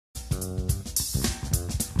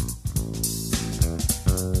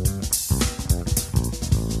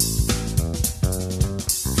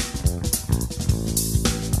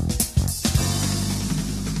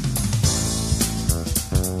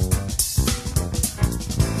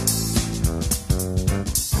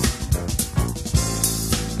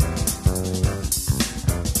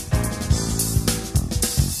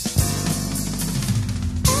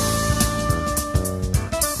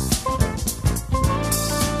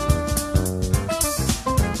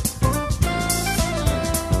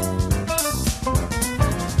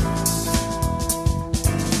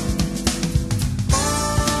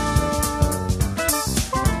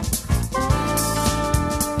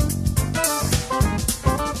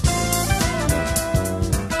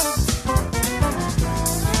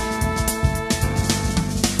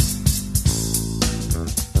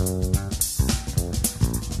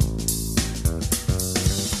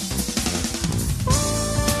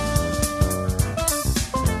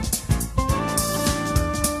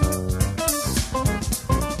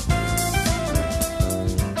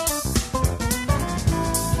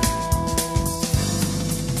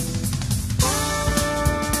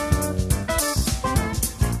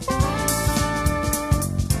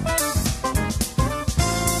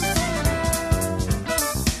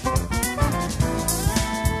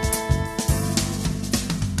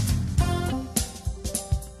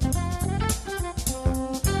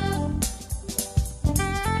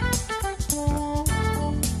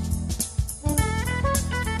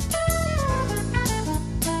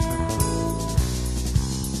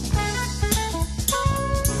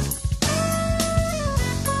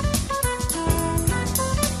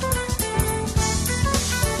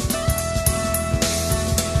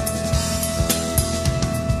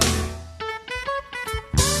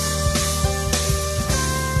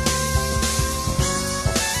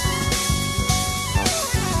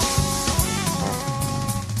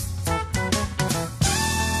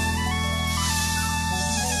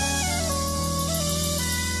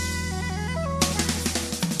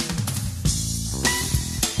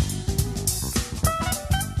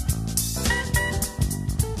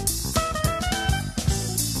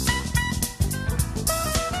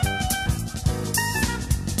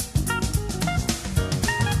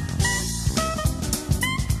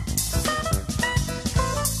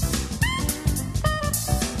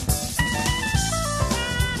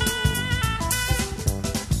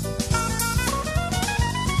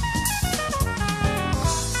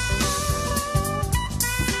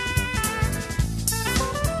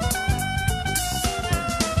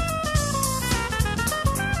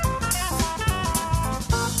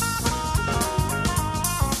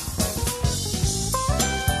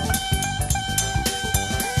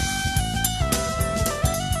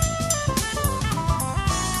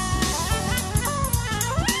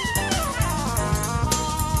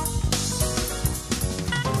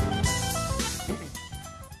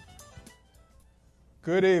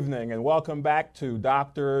Good evening and welcome back to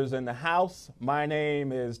Doctors in the House. My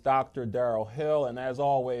name is Dr. Darrell Hill, and as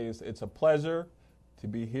always, it's a pleasure to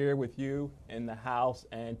be here with you in the house.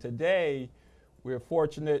 And today, we're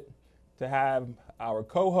fortunate to have our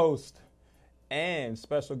co-host and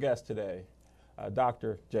special guest today,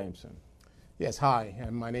 Dr. Jameson. Yes, hi.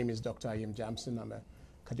 My name is Dr. Ayim Jameson. I'm a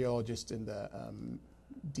cardiologist in the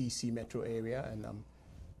DC metro area, and I'm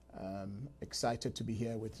excited to be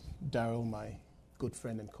here with Darrell, my good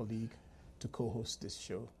friend and colleague, to co-host this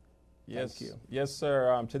show. Yes, Thank you. Yes,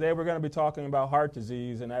 sir. Today we're going to be talking about heart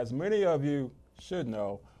disease, and as many of you should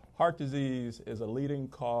know, heart disease is a leading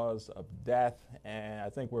cause of death, and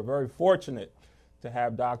I think we're very fortunate to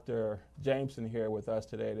have Dr. Jameson here with us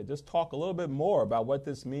today to just talk a little bit more about what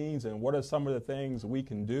this means and what are some of the things we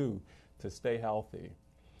can do to stay healthy.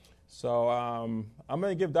 So I'm going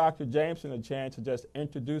to give Dr. Jameson a chance to just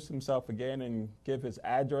introduce himself again and give his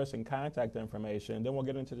address and contact information, and then we'll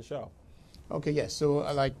get into the show. Okay, yes. So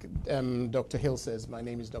like Dr. Hill says, my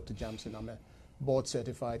name is Dr. Jameson. I'm a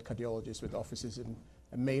board-certified cardiologist with offices in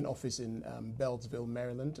a main office in Beltsville,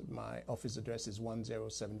 Maryland. My office address is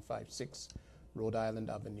 10756 Rhode Island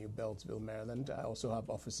Avenue, Beltsville, Maryland. I also have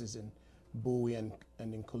offices in Bowie and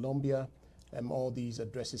in Columbia. All these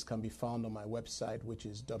addresses can be found on my website, which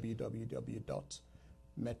is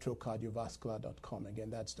www.metrocardiovascular.com. Again,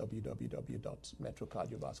 that's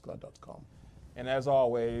www.metrocardiovascular.com. And as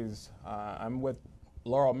always, I'm with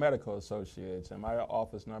Laurel Medical Associates, and my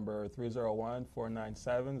office number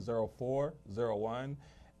 301-497-0401,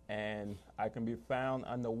 and I can be found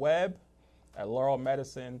on the web at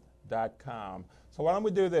laurelmedicine.com. So why don't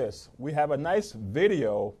we do this? We have a nice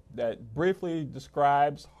video that briefly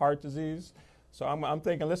describes heart disease. So I'm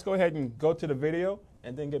thinking let's go ahead and go to the video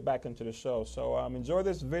and then get back into the show. So enjoy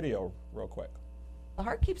this video real quick. The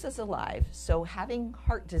heart keeps us alive, so having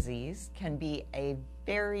heart disease can be a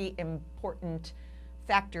very important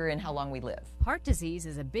factor in how long we live. Heart disease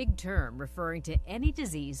is a big term referring to any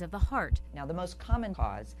disease of the heart. Now, the most common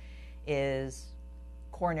cause is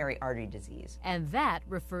coronary artery disease. And that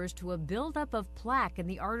refers to a buildup of plaque in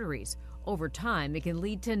the arteries. Over time, it can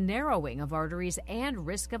lead to narrowing of arteries and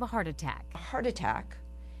risk of a heart attack. A heart attack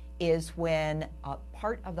is when a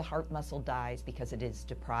part of the heart muscle dies because it is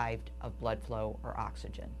deprived of blood flow or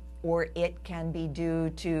oxygen. Or it can be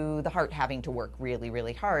due to the heart having to work really,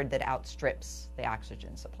 really hard that outstrips the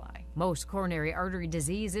oxygen supply. Most coronary artery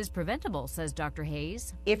disease is preventable, says Dr.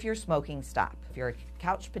 Hayes. If you're smoking, stop. If you're a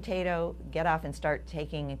couch potato, get off and start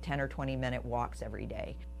taking 10 or 20-minute walks every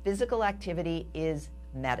day. Physical activity is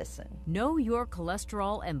medicine. Know your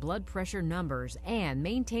cholesterol and blood pressure numbers and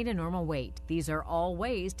maintain a normal weight. These are all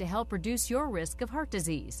ways to help reduce your risk of heart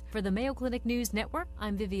disease. For the Mayo Clinic News Network,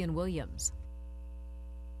 I'm Vivian Williams.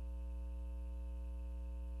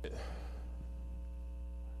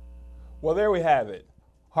 Well, there we have it.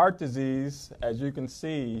 Heart disease, as you can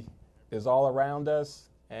see, is all around us,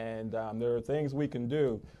 and there are things we can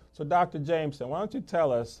do. So, Dr. Jameson, why don't you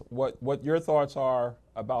tell us what your thoughts are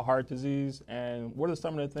about heart disease, and what are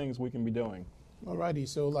some of the things we can be doing? Alrighty.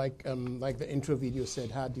 So like the intro video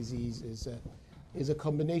said, heart disease is a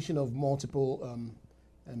combination of multiple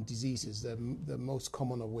diseases. The most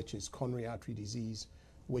common of which is coronary artery disease,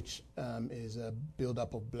 which is a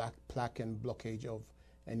buildup of plaque and blockage of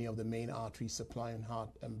any of the main arteries supplying heart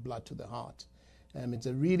and blood to the heart. It's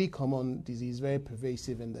a really common disease, very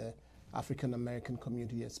pervasive in the African American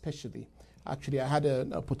community especially. Actually, I had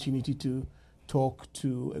an opportunity to talk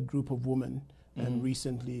to a group of women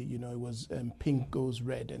recently. You know, it was Pink Goes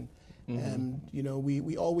Red, and you know,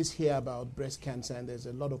 we always hear about breast cancer, and there's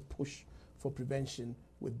a lot of push for prevention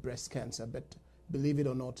with breast cancer, but believe it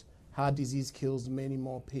or not, heart disease kills many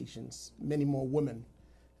more patients, many more women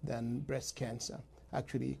than breast cancer.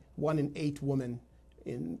 Actually, 1 in 8 women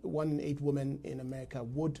in America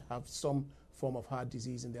would have some form of heart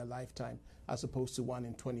disease in their lifetime, as opposed to 1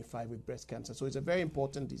 in 25 with breast cancer. So it's a very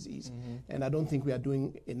important disease, and I don't think we are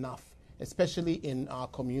doing enough, especially in our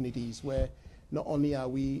communities where not only are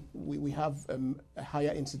we have a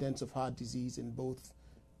higher incidence of heart disease in both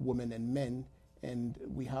women and men, and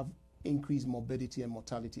we have increased morbidity and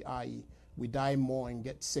mortality, i.e. we die more and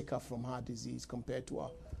get sicker from heart disease compared to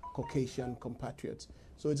our Caucasian compatriots.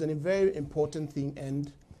 So it's a very important thing,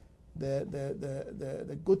 and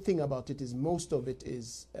the good thing about it is most of it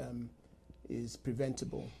is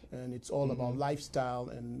preventable, and it's all about lifestyle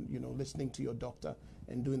and, you know, listening to your doctor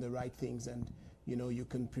and doing the right things, and, you know, you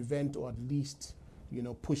can prevent or at least, you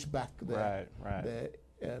know, push back the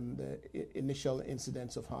initial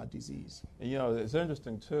incidence of heart disease. You know, it's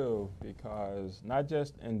interesting too, because not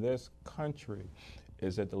just in this country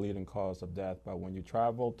is it the leading cause of death, but when you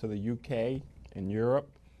travel to the UK In Europe,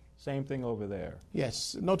 same thing over there.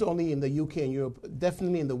 Yes, not only in the UK and Europe,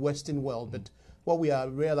 definitely in the Western world, but what we are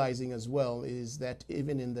realizing as well is that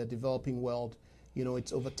even in the developing world,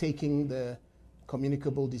 it's overtaking the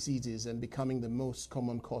communicable diseases and becoming the most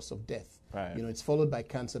common cause of death. Right. It's followed by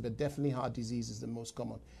cancer, but definitely heart disease is the most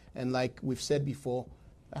common. And like we've said before,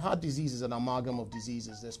 heart disease is an amalgam of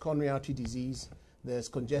diseases. There's coronary artery disease, there's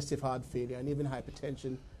congestive heart failure, and even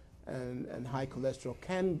hypertension and high cholesterol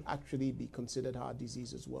can actually be considered heart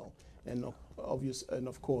disease as well. And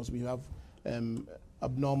of course, we have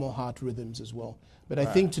abnormal heart rhythms as well. But I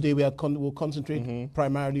think today we'll concentrate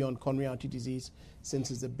primarily on coronary artery disease,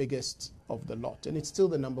 since it's the biggest of the lot. And it's still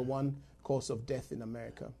the number one cause of death in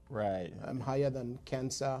America. Right. Higher than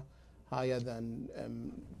cancer, higher than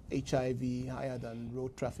HIV, higher than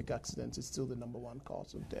road traffic accidents. It's still the number one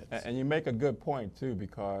cause of death. And you make a good point, too,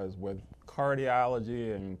 because with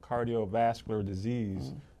cardiology and cardiovascular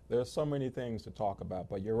disease, there's so many things to talk about.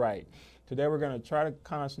 But you're right. Today we're going to try to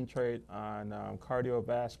concentrate on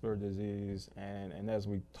cardiovascular disease. And as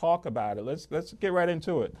we talk about it, let's get right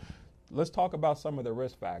into it. Let's talk about some of the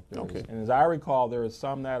risk factors. Okay. And as I recall, there are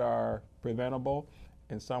some that are preventable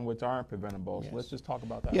and some which aren't preventable. Yes. So let's just talk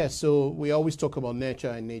about that. Yes, so we always talk about nurture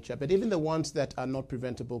and nature, but even the ones that are not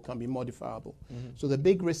preventable can be modifiable. So the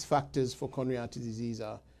big risk factors for coronary artery disease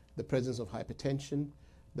are the presence of hypertension,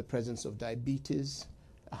 the presence of diabetes,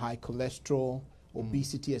 high cholesterol,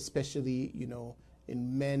 obesity, especially,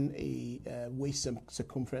 in men, a waist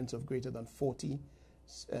circumference of greater than 40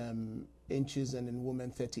 inches, and in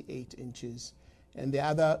women 38 inches. And the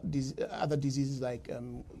other diseases like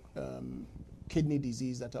kidney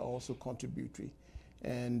disease that are also contributory,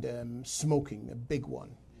 and smoking, a big one,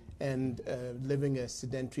 and living a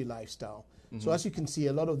sedentary lifestyle. So as you can see,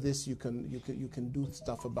 a lot of this you can do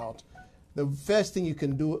stuff about. The first thing you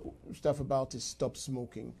can do stuff about is stop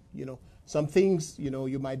smoking. Some things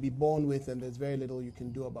you might be born with, and there's very little you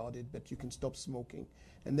can do about it, but you can stop smoking.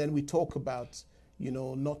 And then we talk about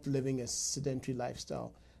not living a sedentary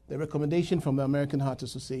lifestyle. The recommendation from the American Heart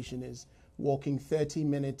Association is walking 30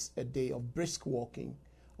 minutes a day of brisk walking,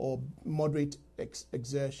 or moderate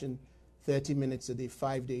exertion 30 minutes a day,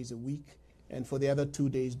 5 days a week. And for the other 2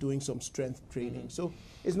 days, doing some strength training. So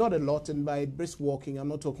it's not a lot. And by brisk walking, I'm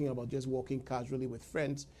not talking about just walking casually with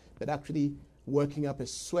friends, but actually working up a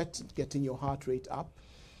sweat, getting your heart rate up,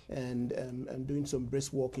 and doing some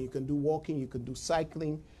brisk walking. You can do walking, you can do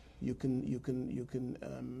cycling, you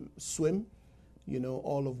can swim,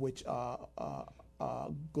 all of which are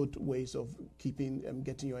good ways of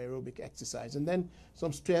getting your aerobic exercise. And then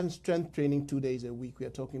some strength training 2 days a week. We are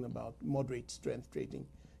talking about moderate strength training.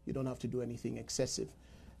 You don't have to do anything excessive.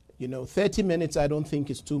 30 minutes I don't think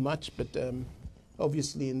is too much, but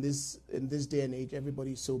obviously in this day and age,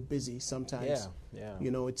 everybody's so busy. Sometimes,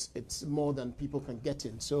 it's more than people can get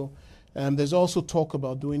in. So there's also talk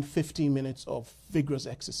about doing 15 minutes of vigorous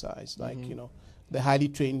exercise, like the highly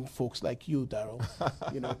trained folks like you, Daryl,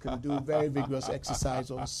 can do very vigorous exercise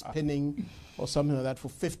or spinning or something like that for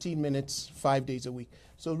 15 minutes, 5 days a week.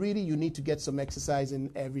 So really, you need to get some exercise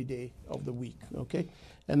in every day of the week, okay?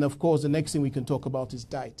 And of course, the next thing we can talk about is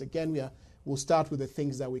diet. Again, we'll start with the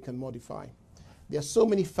things that we can modify. There are so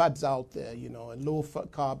many fads out there, a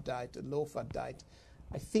low-carb diet, a low-fat diet.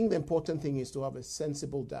 I think the important thing is to have a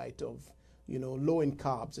sensible diet of, low in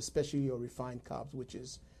carbs, especially your refined carbs, which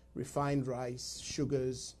is refined rice,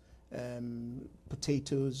 sugars,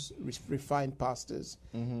 potatoes, refined pastas,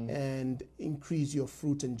 and increase your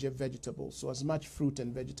fruit and vegetables. So as much fruit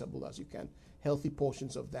and vegetable as you can, healthy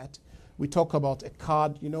portions of that. We talk about a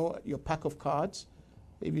card, your pack of cards.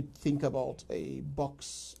 If you think about a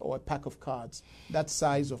box or a pack of cards, that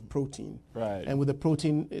size of protein. Right. And with the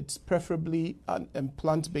protein, it's preferably a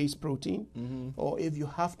plant-based protein. Or if you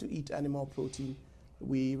have to eat animal protein,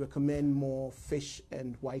 we recommend more fish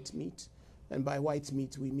and white meat. And by white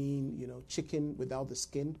meat, we mean, chicken without the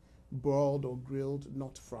skin, broiled or grilled,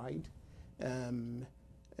 not fried. And,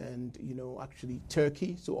 actually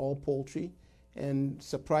turkey, so all poultry. And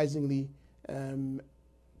surprisingly,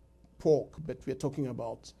 pork, but we're talking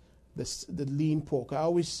about the lean pork. I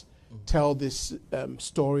always tell this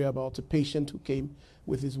story about a patient who came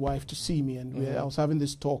with his wife to see me, and I was having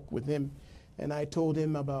this talk with him, and I told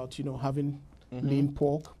him about, having lean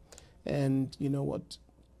pork, and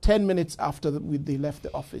 10 minutes after they left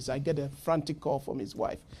the office, I get a frantic call from his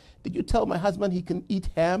wife. Did you tell my husband he can eat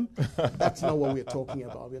ham? That's not what we're talking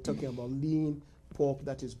about. We're talking about lean pork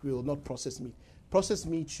that is grilled, not processed meat. Processed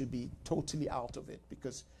meat should be totally out of it,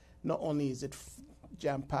 because not only is it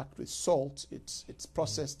jam-packed with salt, it's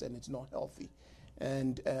processed and it's not healthy.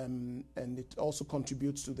 And it also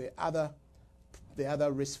contributes to the other the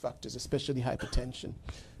other risk factors, especially hypertension.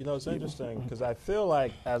 You know, it's interesting because I feel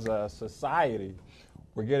like as a society,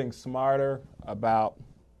 we're getting smarter about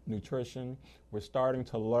nutrition. We're starting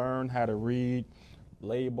to learn how to read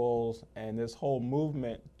labels, and this whole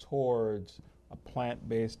movement towards a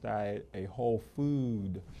plant-based diet, a whole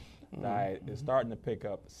food diet is starting to pick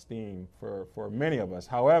up steam for many of us.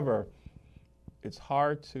 However, it's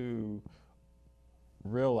hard to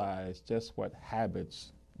realize just what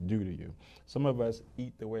habits do to you. Some of us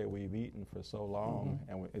eat the way we've eaten for so long,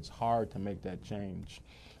 and it's hard to make that change.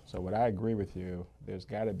 So what I agree with you, there's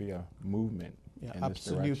got to be a movement Yeah, in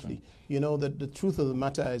absolutely. this direction. You know, the truth of the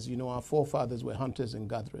matter is, you know, our forefathers were hunters and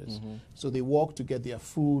gatherers. So they walked to get their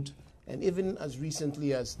food. And even as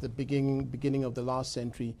recently as the beginning of the last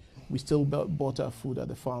century, we still bought our food at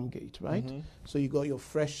the farm gate, right? So you got your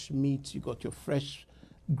fresh meat, you got your fresh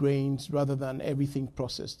grains, rather than everything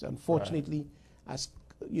processed. Unfortunately, as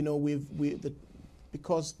you know,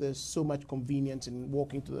 because there's so much convenience in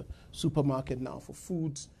walking to the supermarket now for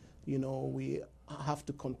foods, you know, we have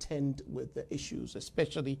to contend with the issues,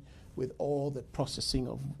 especially with all the processing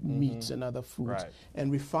of meats and other foods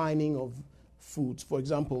and refining of foods. For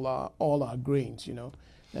example, all our grains, you know,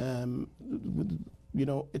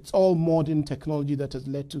 it's all modern technology that has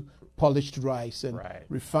led to polished rice and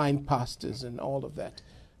refined pastas and all of that.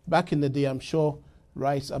 Back in the day, I'm sure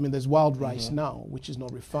rice, I mean, there's wild rice now, which is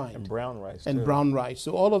not refined. And brown rice, and too. brown rice.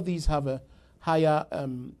 So all of these have a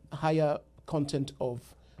higher content of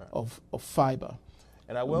fiber.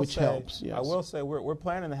 And I will which say, helps, yes. I will say we're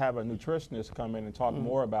planning to have a nutritionist come in and talk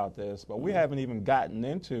more about this, but we haven't even gotten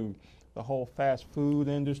into the whole fast food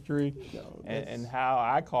industry and how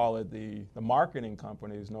I call it the marketing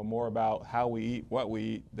companies know more about how we eat, what we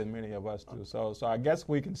eat than many of us do. So I guess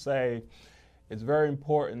we can say it's very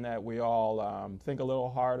important that we all think a little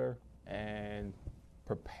harder and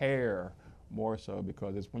prepare more so,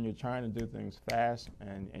 because it's when you're trying to do things fast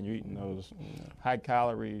and you're eating those high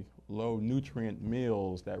calorie, low nutrient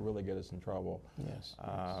meals that really get us in trouble. Yes.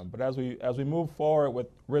 But as we move forward with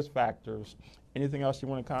risk factors, anything else you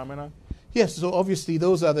want to comment on? Yes, so obviously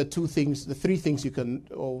those are the three things you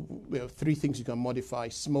can modify: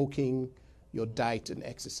 smoking, your diet, and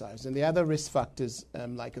exercise. And the other risk factors,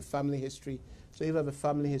 like a family history. So if you have a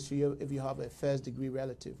family history, if you have a first-degree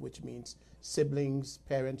relative, which means siblings,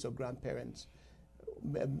 parents, or grandparents,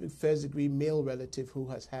 first-degree male relative who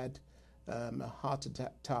has had a heart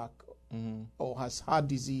attack or has heart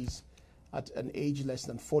disease at an age less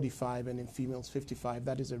than 45, and in females 55,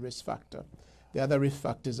 that is a risk factor. The other risk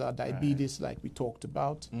factors are diabetes, like we talked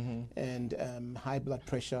about, and high blood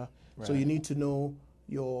pressure. So you need to know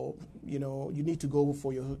you need to go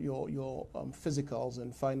for your physicals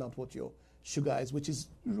and find out what your sugar is, which is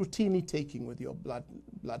routinely taking with your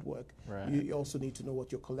blood work. You also need to know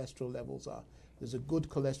what your cholesterol levels are. There's a good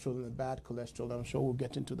cholesterol and a bad cholesterol. I'm sure we'll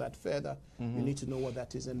get into that further. You need to know what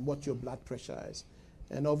that is and what your blood pressure is.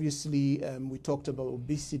 And obviously, we talked about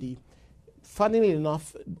obesity. Funnily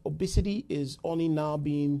enough, obesity is only now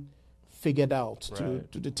being figured out to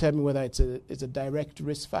determine whether it's a direct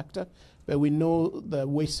risk factor. But we know the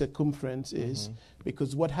waist circumference is,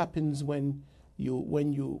 because what happens when your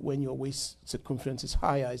waist circumference is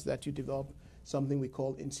higher is that you develop something we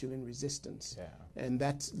call insulin resistance, and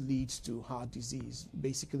that leads to heart disease.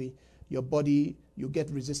 Basically, your body, you get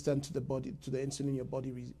resistant to the insulin your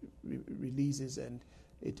body releases, and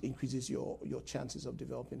it increases your chances of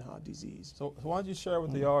developing heart disease. So why don't you share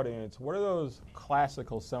with the audience, what are those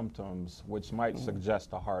classical symptoms which might suggest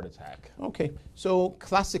a heart attack? Okay, so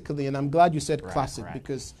classically, and I'm glad you said classic,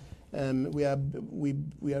 because we are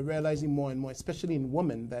realizing more and more, especially in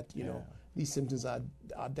women, that these symptoms are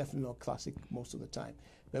definitely not classic most of the time.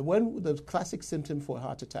 But when the classic symptom for a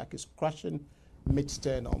heart attack is crushing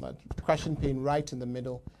mid-sternal, that crushing pain right in the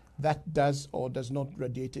middle, that does or does not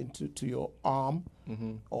radiate into your arm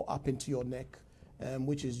or up into your neck,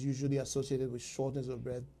 which is usually associated with shortness of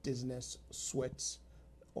breath, dizziness, sweats,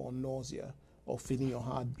 or nausea, or feeling your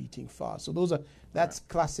heart beating fast. So that's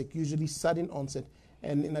classic, usually sudden onset.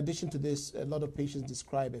 And in addition to this, a lot of patients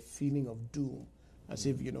describe a feeling of doom, as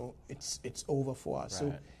if it's over for us.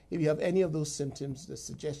 So if you have any of those symptoms, the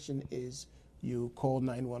suggestion is you call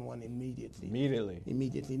 911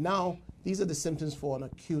 immediately. Now, these are the symptoms for an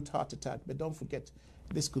acute heart attack, but don't forget,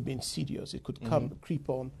 this could be insidious. It could creep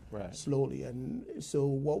on slowly. And so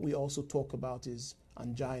what we also talk about is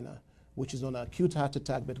angina, which is not an acute heart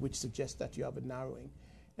attack, but which suggests that you have a narrowing.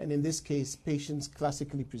 And in this case, patients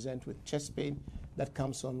classically present with chest pain that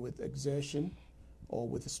comes on with exertion or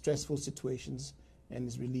with stressful situations and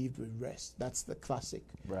is relieved with rest. That's the classic.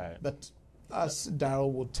 But as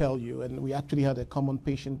Daryl would tell you, and we actually had a common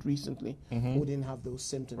patient recently who didn't have those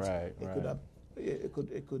symptoms. A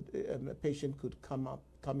patient could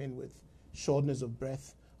come in with shortness of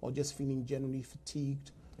breath, or just feeling generally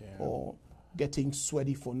fatigued, or getting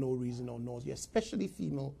sweaty for no reason, or nausea, especially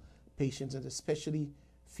female patients, and especially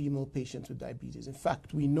female patients with diabetes. In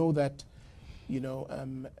fact, we know that,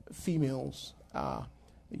 females are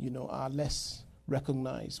less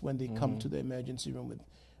recognized when they come to the emergency room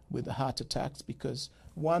with the heart attacks, because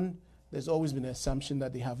one, there's always been an assumption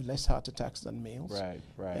that they have less heart attacks than males.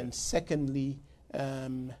 Right. And secondly,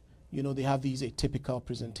 they have these atypical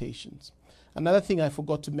presentations. Another thing I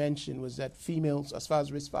forgot to mention was that females, as far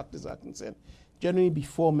as risk factors are concerned, generally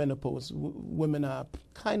before menopause, women are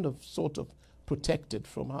sort of protected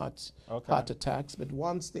from heart attacks. But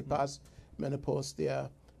once they pass menopause, their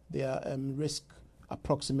risk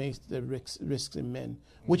approximates the risks in men,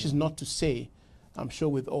 which is not to say, I'm sure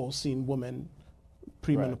we've all seen women,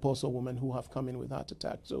 premenopausal women who have come in with heart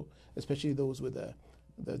attacks, so especially those with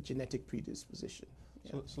the genetic predisposition.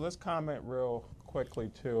 Yeah. So let's comment real quickly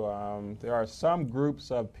too. There are some groups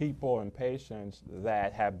of people and patients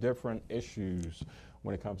that have different issues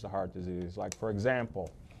when it comes to heart disease. Like, for example,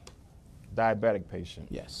 diabetic patient.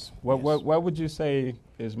 Yes. What would you say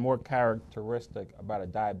is more characteristic about a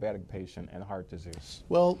diabetic patient and heart disease?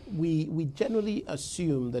 Well, we generally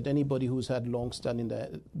assume that anybody who's had long-standing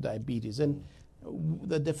diabetes, and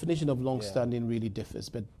the definition of long-standing really differs,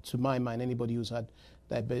 but to my mind, anybody who's had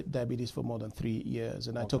diabetes for more than 3 years,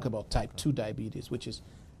 and I talk about type 2 diabetes, which is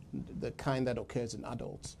the kind that occurs in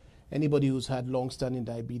adults. Anybody who's had long-standing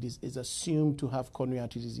diabetes is assumed to have coronary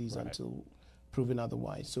artery disease until proven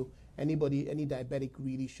otherwise. So any diabetic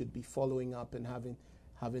really should be following up and having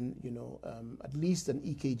at least an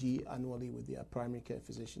EKG annually with their primary care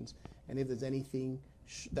physicians. And if there's anything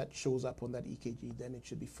that shows up on that EKG, then it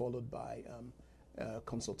should be followed by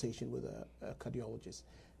consultation with a cardiologist.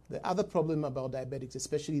 The other problem about diabetics,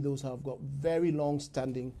 especially those who have got very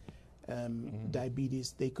long-standing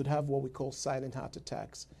diabetes, they could have what we call silent heart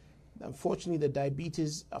attacks. Unfortunately, the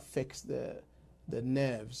diabetes affects the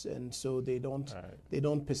nerves, and so they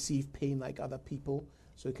don't perceive pain like other people.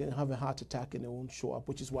 So they can have a heart attack and it won't show up,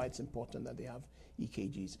 which is why it's important that they have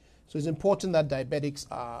EKGs. So it's important that diabetics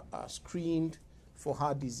are screened for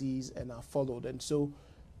heart disease and are followed. And so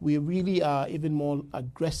we really are even more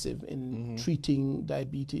aggressive in treating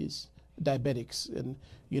diabetics. And,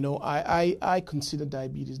 I consider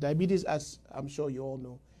diabetes, as I'm sure you all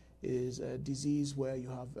know, is a disease where you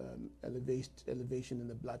have elevation in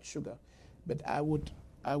the blood sugar. But I would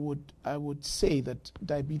say that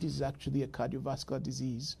diabetes is actually a cardiovascular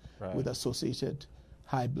disease with associated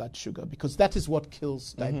high blood sugar, because that is what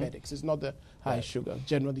kills diabetics. It's not the high sugar,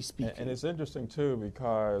 generally speaking. And it's interesting, too,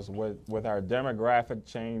 because with our demographic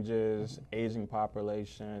changes, aging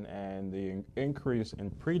population, and the increase in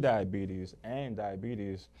prediabetes and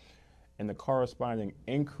diabetes, and the corresponding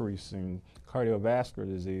increase in cardiovascular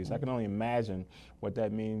disease, I can only imagine what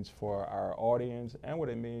that means for our audience and what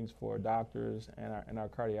it means for doctors and our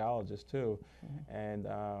cardiologists, too. And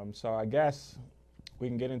so I guess we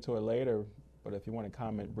can get into it later, but if you want to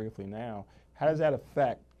comment briefly now, how does that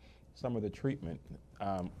affect some of the treatment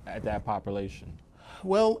at that population?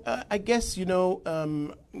 Well, I guess,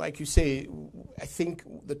 like you say, I think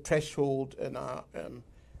the threshold and our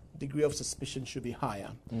degree of suspicion should be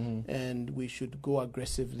higher, and we should go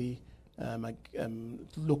aggressively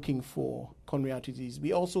looking for coronary artery disease.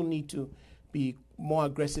 We also need to be more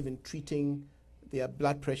aggressive in treating their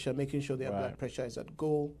blood pressure, making sure their blood pressure is at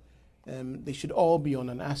goal. They should all be on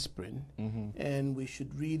an aspirin, and we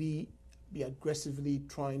should really be aggressively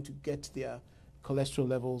trying to get their cholesterol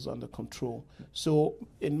levels under control. So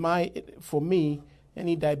for me,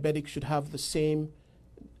 any diabetic should have the same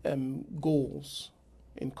goals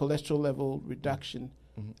in cholesterol level reduction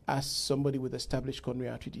as somebody with established coronary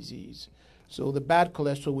artery disease. So the bad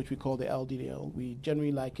cholesterol, which we call the LDL, we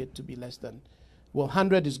generally like it to be less than,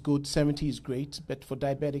 100 is good, 70 is great, but for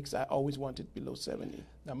diabetics, I always want it below 70.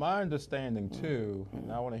 Now, my understanding, too,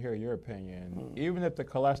 and I want to hear your opinion, even if the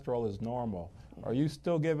cholesterol is normal, are you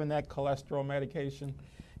still giving that cholesterol medication?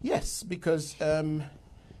 Yes, because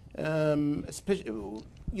especially,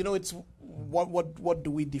 it's what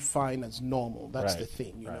do we define as normal? That's the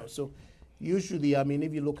thing, you know. So usually,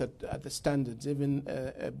 if you look at the standards, even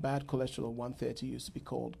a bad cholesterol of 130 used to be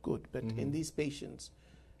called good. But in these patients,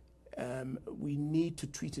 we need to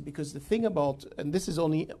treat it, because the thing about, and this is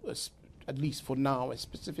only, at least for now, a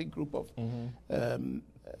specific group of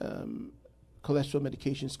cholesterol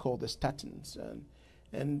medications called the statins.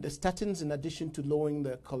 And the statins, in addition to lowering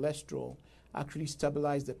the cholesterol, actually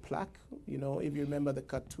stabilize the plaque. You know, if you remember the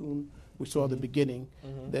cartoon we saw at the beginning,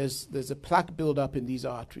 there's a plaque buildup in these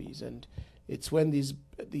arteries, and it's when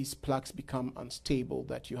these plaques become unstable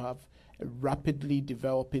that you have a rapidly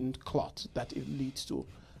developing clot that it leads to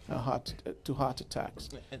heart attacks.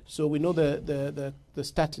 So we know the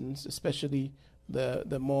statins, especially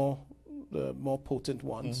the more potent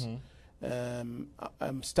ones,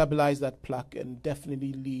 stabilize that plaque and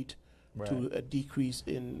definitely lead to a decrease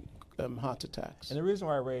in heart attacks. And the reason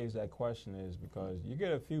why I raise that question is because you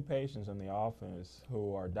get a few patients in the office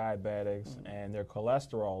who are diabetics and their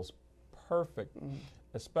cholesterol's perfect,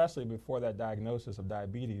 especially before that diagnosis of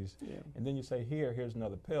diabetes. And then you say, here's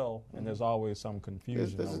another pill, and there's always some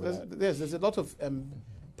confusion. There's a lot of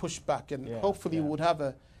pushback, and hopefully we would have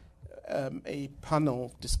a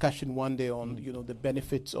panel discussion one day on the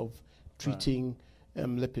benefits of treating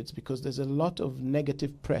lipids, because there's a lot of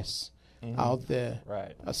negative press out there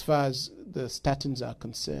as far as the statins are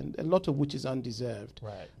concerned, a lot of which is undeserved.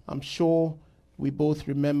 I'm sure we both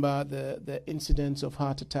remember the incidence of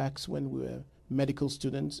heart attacks when we were medical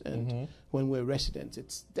students and when we were residents.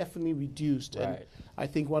 It's definitely reduced, and I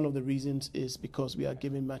think one of the reasons is because we are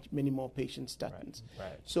giving many more patients statins.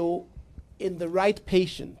 So in the right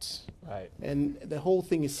patient, and the whole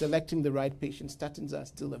thing is selecting the right patient, statins are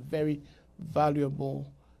still a very valuable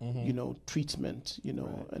treatment,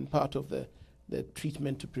 and part of the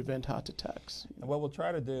treatment to prevent heart attacks. And what we'll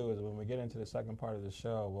try to do is when we get into the second part of the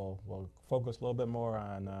show, we'll focus a little bit more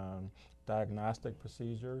on diagnostic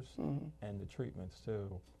procedures and the treatments too,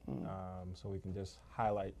 so we can just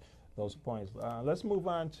highlight those points. Let's move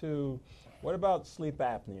on to, what about sleep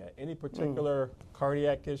apnea? Any particular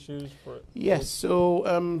cardiac issues for? Yes.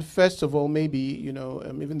 So first of all, maybe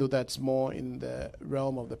even though that's more in the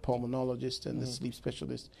realm of the pulmonologist and the sleep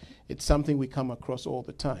specialist, it's something we come across all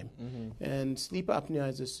the time. And sleep apnea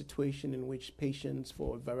is a situation in which patients,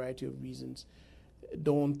 for a variety of reasons,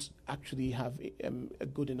 don't actually have a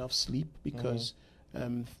good enough sleep because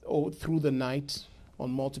through the night, on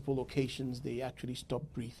multiple occasions, they actually stop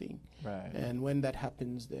breathing. And when that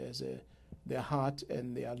happens, their heart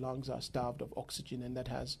and their lungs are starved of oxygen, and that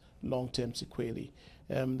has long-term sequelae.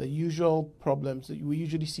 The usual problems, we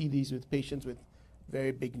usually see these with patients with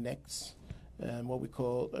very big necks, what we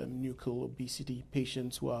call nuchal obesity,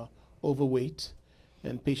 patients who are overweight,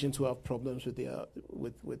 and patients who have problems with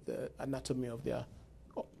the anatomy of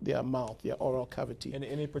their mouth, their oral cavity. And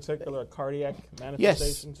any particular cardiac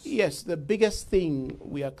manifestations? Yes. The biggest thing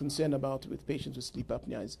we are concerned about with patients with sleep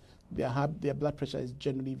apnea is their blood pressure is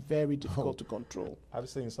generally very difficult to control. I've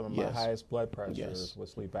seen some of my highest blood pressures with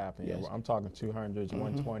sleep apnea. I'm talking 200s,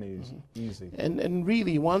 120s, easy. And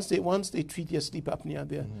really, once they treat their sleep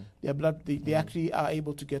apnea, their blood, they actually are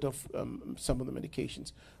able to get off some of the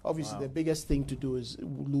medications. Obviously, the biggest thing to do is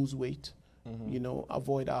lose weight,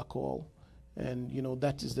 avoid alcohol. And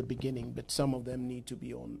that is the beginning, but some of them need to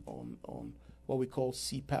be on what we call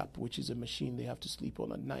CPAP, which is a machine they have to sleep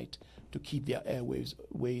on at night to keep their airways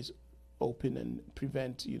open and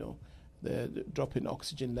prevent the drop in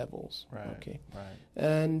oxygen levels.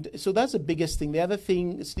 And so that's the biggest thing. The other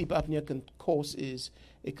thing sleep apnea can cause is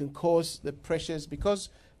it can cause the pressures, because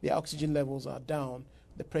their oxygen levels are down,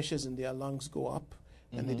 the pressures in their lungs go up.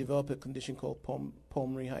 And they develop a condition called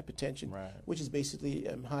pulmonary hypertension, which is basically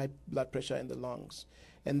high blood pressure in the lungs.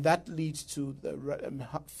 And that leads to the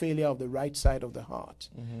failure of the right side of the heart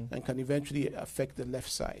and can eventually affect the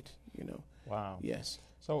left side, Wow. Yes.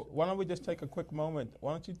 So why don't we just take a quick moment?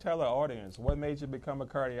 Why don't you tell our audience what made you become a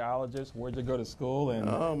cardiologist? Where'd you go to school?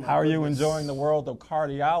 And how are you enjoying the world of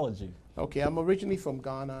cardiology? Okay, I'm originally from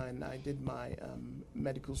Ghana, and I did my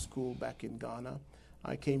medical school back in Ghana.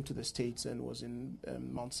 I came to the States and was in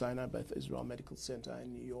Mount Sinai Beth Israel Medical Center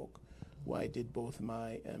in New York, where I did both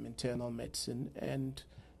my internal medicine and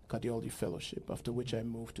cardiology fellowship, after which I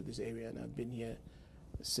moved to this area, and I've been here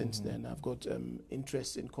since then. I've got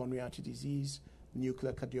interest in coronary artery disease,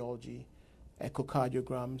 nuclear cardiology,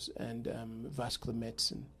 echocardiograms, and vascular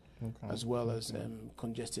medicine, as well as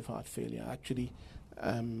congestive heart failure. Actually,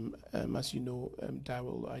 as you know,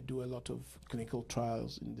 Darrell, I do a lot of clinical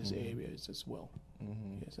trials in these areas as well.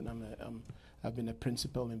 Yes, and I've been a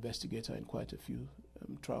principal investigator in quite a few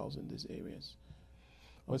trials in these areas.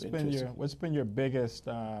 What's been your biggest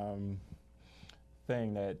thing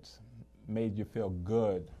that made you feel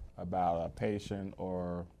good about a patient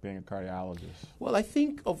or being a cardiologist? Well, I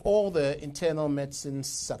think of all the internal medicine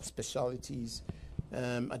subspecialties,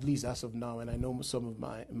 at least as of now, and I know some of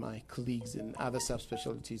my colleagues in other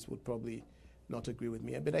subspecialties would probably not agree with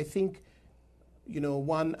me, but I think,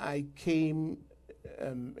 one, I came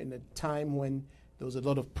in a time when there was a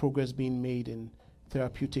lot of progress being made in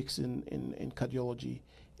therapeutics in cardiology,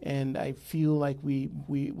 and I feel like we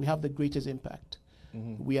have the greatest impact.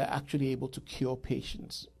 We are actually able to cure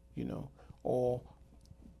patients, or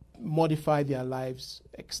modify their lives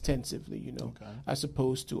extensively, as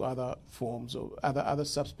opposed to other forms or other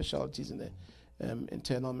subspecialties in the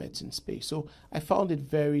internal medicine space. So I found it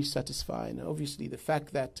very satisfying. And obviously, the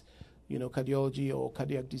fact that cardiology or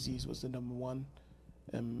cardiac disease was the number one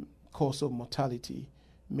cause of mortality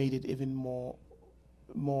made it even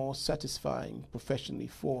more satisfying professionally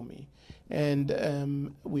for me.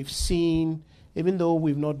 And we've seen, even though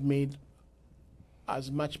we've not made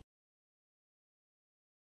as much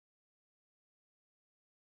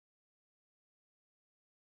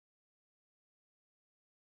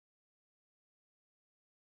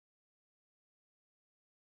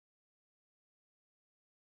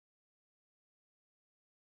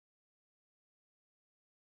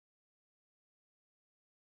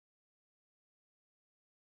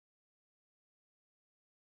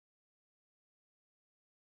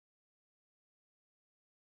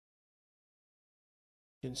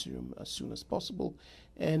room as soon as possible,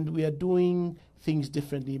 and we are doing things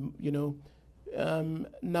differently. Now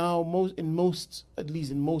at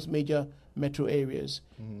least in most major metro areas,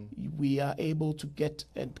 we are able to get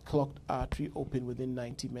a clogged artery open within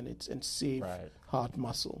 90 minutes and save heart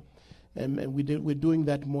muscle. And we're doing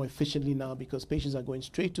that more efficiently now because patients are going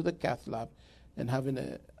straight to the cath lab and having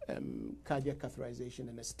a cardiac catheterization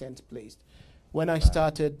and a stent placed. When I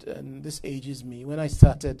started, and this ages me, when I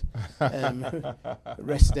started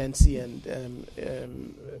residency,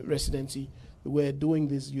 we were doing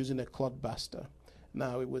this using a clot buster.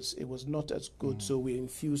 Now it was not as good, so we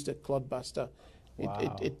infused a clot buster.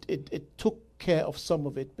 Wow. It took care of some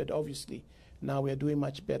of it, but obviously now we are doing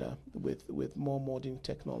much better with more modern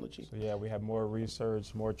technology. So yeah, we have more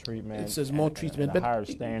research, more treatment. It says more treatment, but higher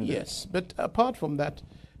standards. Yes, but apart from that.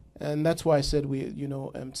 And that's why I said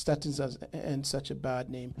statins and such a bad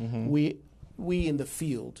name. We in the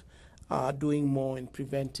field are doing more in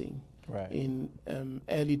preventing, in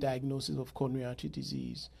early diagnosis of coronary artery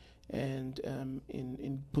disease, and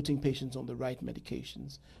in putting patients on the right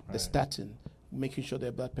medications. The statin, making sure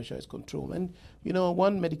their blood pressure is controlled. And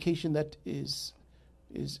one medication that has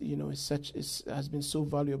been so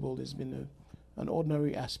valuable has been an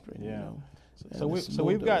ordinary aspirin. Yeah. So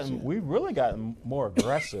we've really gotten more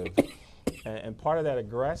aggressive, and part of that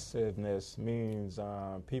aggressiveness means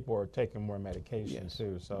people are taking more medication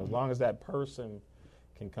too. So as long as that person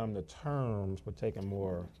can come to terms with taking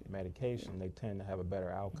more medication, they tend to have a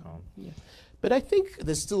better outcome. Yeah. But I think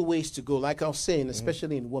there's still ways to go. Like I was saying,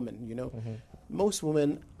 especially in women, most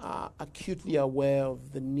women are acutely aware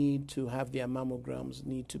of the need to have their mammograms,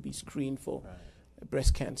 need to be screened for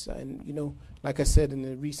breast cancer. And, like I said in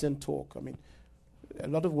a recent talk, a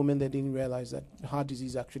lot of women, they didn't realize that heart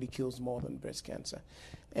disease actually kills more than breast cancer.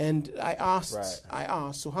 And I asked,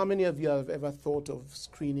 so how many of you have ever thought of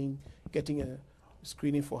getting a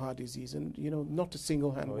screening for heart disease? And, not a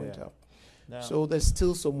single hand went up. Now, so there's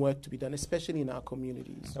still some work to be done, especially in our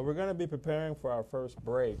communities. So we're going to be preparing for our first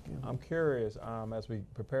break. I'm curious, as we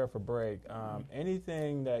prepare for break,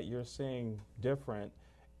 anything that you're seeing different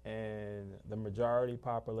in the majority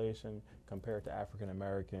population compared to African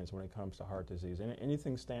Americans when it comes to heart disease?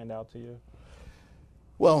 Anything stand out to you?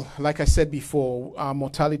 Well, like I said before, our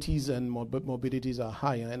mortalities and morbidities are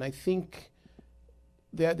higher, and I think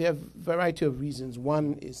there are a variety of reasons.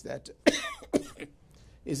 One is that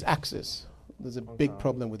is access. There's a big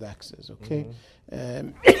problem with access, okay?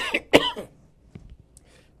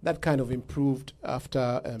 That kind of improved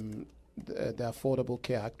after the Affordable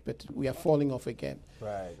Care Act, but we are falling off again.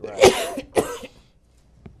 Right.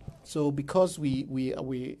 So because we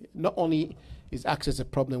not only is access a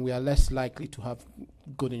problem, we are less likely to have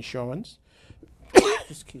good insurance.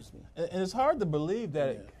 Excuse me. And it's hard to believe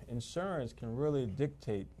that insurance can really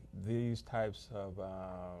dictate these types of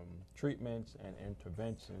treatments and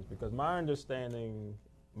interventions, because my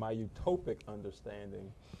utopic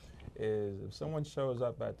understanding is if someone shows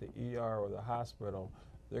up at the ER or the hospital,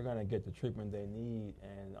 they're going to get the treatment they need,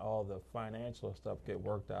 and all the financial stuff get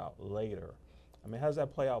worked out later. How does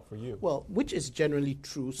that play out for you? Well, which is generally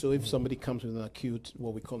true. So if somebody comes with an acute,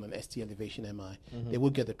 what we call an ST elevation MI, they will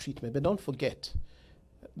get the treatment. But don't forget,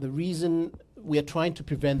 the reason we are trying to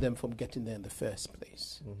prevent them from getting there in the first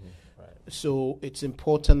place. So it's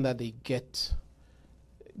important that they get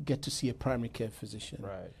to see a primary care physician,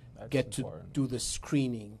 get important. To do the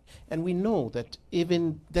screening. And we know that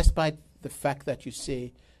even despite the fact that you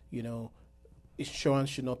say, insurance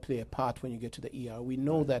should not play a part when you get to the ER, we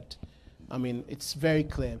know that I mean, it's very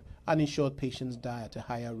clear. Uninsured patients die at a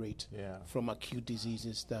higher rate from acute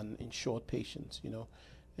diseases than insured patients, you know.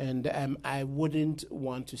 And I wouldn't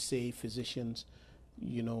want to say physicians,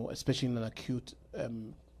 you know, especially in an acute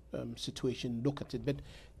situation, look at it. But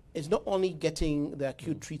it's not only getting the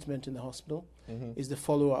acute treatment in the hospital, it's the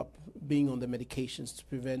follow-up, being on the medications to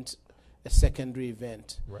prevent a secondary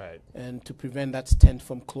event. Right. And to prevent that stent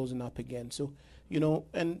from closing up again. So, you know,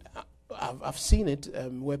 and I've seen it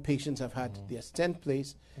where patients have had their stent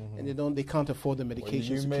placed and they can't afford the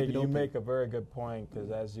medications. Well, you make a very good point,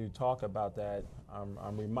 because as you talk about that,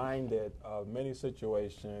 I'm reminded of many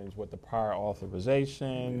situations with the prior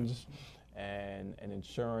authorizations and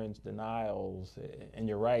insurance denials. And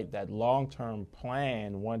you're right, that long-term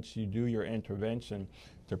plan, once you do your intervention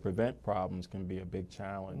to prevent problems, can be a big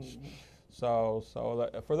challenge. So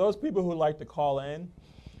for those people who like to call in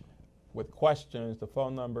with questions, the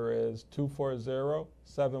phone number is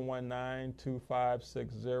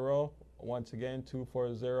 240-719-2560. Once again,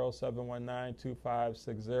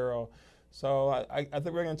 240-719-2560. So I think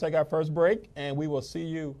we're going to take our first break, and we will see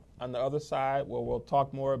you on the other side, where we'll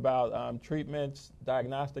talk more about treatments,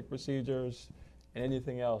 diagnostic procedures, and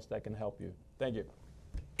anything else that can help you. Thank you.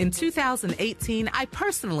 In 2018, I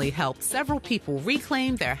personally helped several people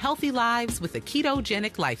reclaim their healthy lives with a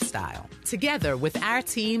ketogenic lifestyle. Together with our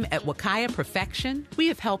team at Wakaya Perfection, we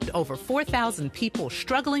have helped over 4,000 people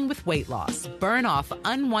struggling with weight loss, burn off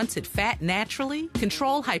unwanted fat naturally,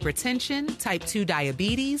 control hypertension, type 2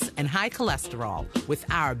 diabetes, and high cholesterol with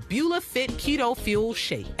our Beulah Fit Keto Fuel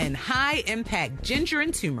Shake and high-impact ginger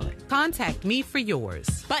and turmeric. Contact me for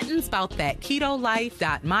yours. Buttons about that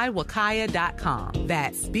ketolife.mywakaya.com.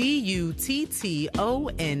 That's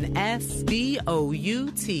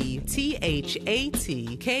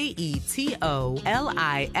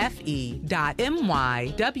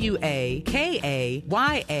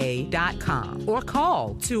or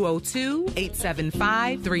call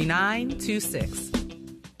 202-875-3926.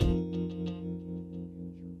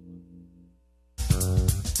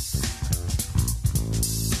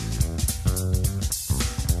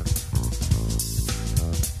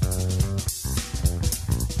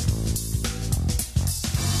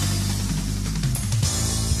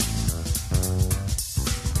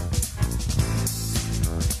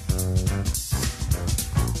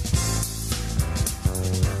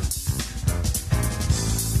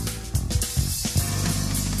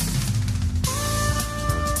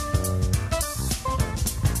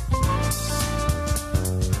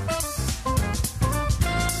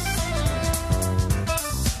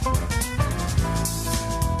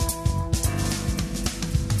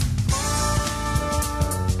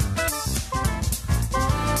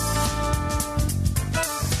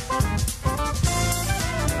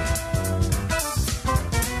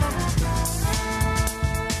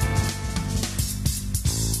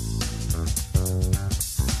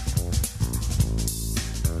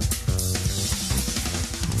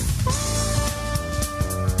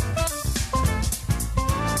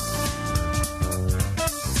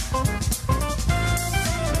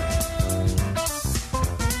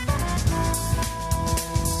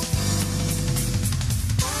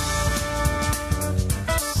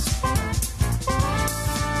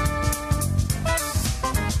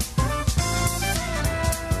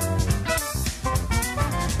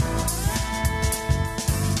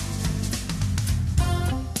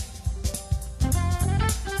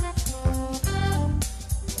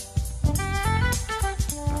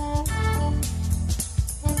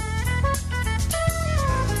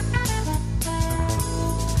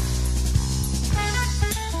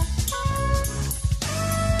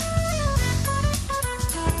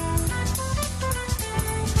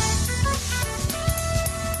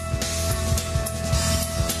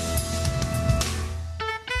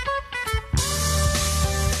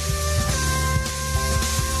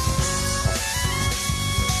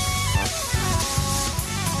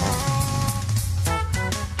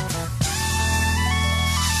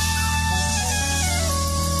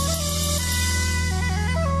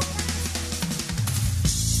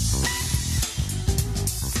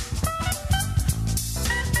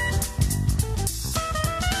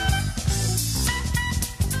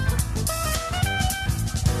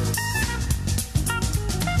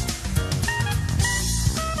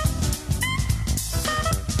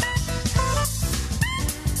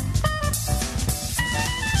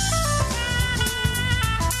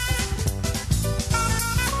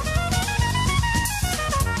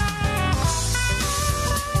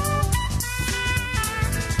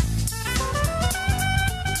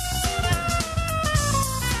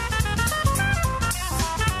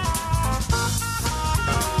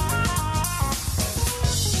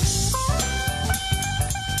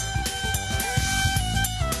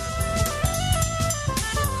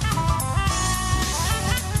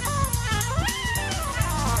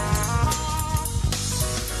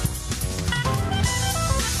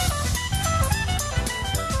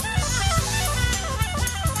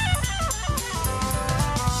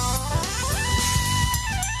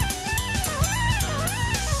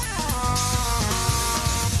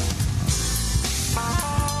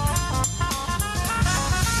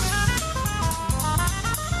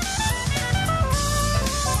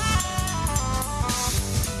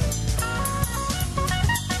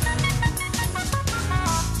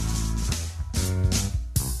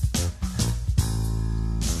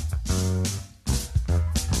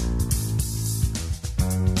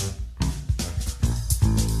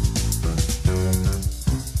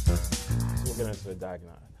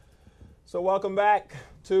 diagnosed. So welcome back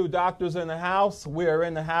to Doctors in the House. We are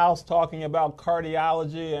in the house talking about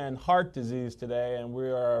cardiology and heart disease today, and we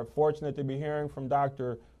are fortunate to be hearing from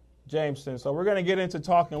Dr. Jameson. So we're going to get into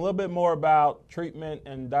talking a little bit more about treatment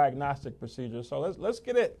and diagnostic procedures. So let's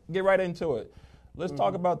get right into it. Let's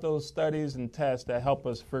talk about those studies and tests that help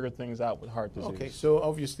us figure things out with heart disease. Okay, so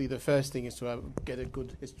obviously the first thing is to get a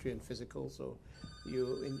good history and physical. So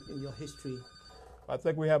you, in your history. I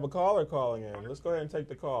think we have a caller calling in. Let's go ahead and take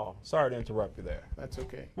the call. Sorry to interrupt you there. That's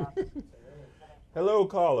okay. Hello,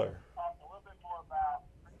 caller.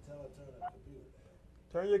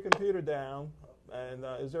 Turn your computer down. And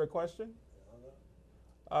is there a question?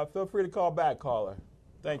 Feel free to call back, caller.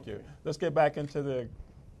 Thank you. Let's get back into the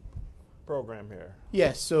program here.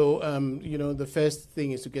 Yes. So the first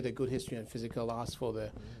thing is to get a good history and physical. Ask for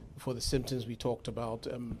the symptoms we talked about.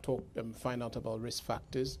 Find out about risk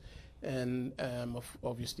factors, and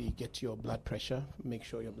obviously get your blood pressure. Make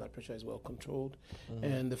sure your blood pressure is well controlled. Mm-hmm.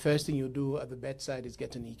 And the first thing you do at the bedside is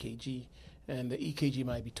get an EKG, and the EKG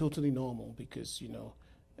might be totally normal because you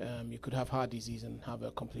could have heart disease and have a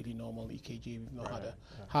completely normal EKG if you've not had a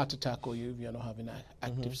heart attack or if you're not having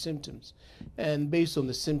active symptoms. And based on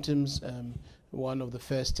the symptoms, one of the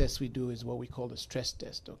first tests we do is what we call the stress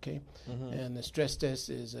test, okay? Mm-hmm. And the stress test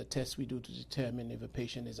is a test we do to determine if a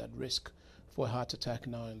patient is at risk for a heart attack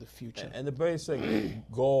now in the future. And the basic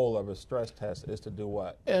goal of a stress test is to do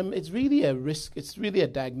what? It's really a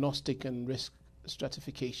diagnostic and risk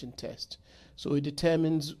stratification test. So it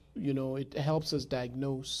determines, it helps us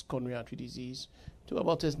diagnose coronary artery disease to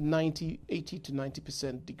about a 80 to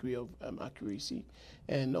 90% degree of accuracy.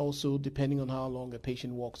 And also, depending on how long a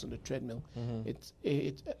patient walks on the treadmill, mm-hmm.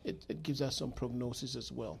 it gives us some prognosis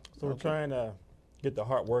as well. So we're trying to get the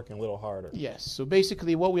heart working a little harder. Yes. So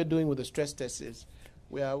basically what we're doing with the stress test is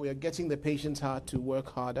we are getting the patient's heart to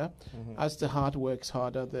work harder. Mm-hmm. As the heart works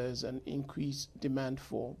harder, there's an increased demand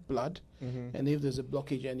for blood. Mm-hmm. And if there's a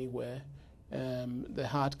blockage anywhere, the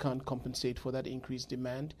heart can't compensate for that increased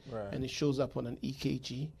demand. Right. And it shows up on an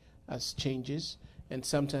EKG as changes. And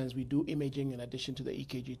sometimes we do imaging in addition to the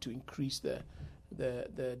EKG to increase the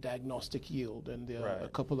diagnostic yield. And there are a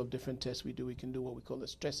couple of different tests we do. We can do what we call a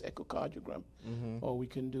stress echocardiogram, mm-hmm. or we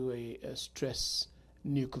can do a stress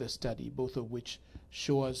nuclear study, both of which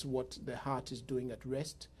show us what the heart is doing at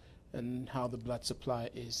rest and how the blood supply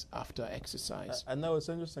is after exercise. I know it's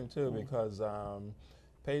interesting too because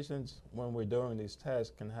patients, when we're doing these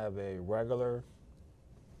tests, can have a regular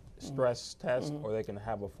stress test, or they can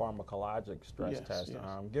have a pharmacologic stress test. Yes.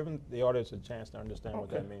 Giving the audience a chance to understand what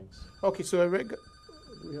that means. Okay, so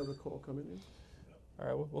we have a call coming in. All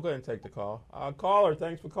right, we'll go ahead and take the call. Caller,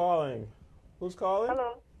 thanks for calling. Who's calling?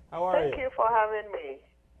 Hello. How are you? Thank you for having me.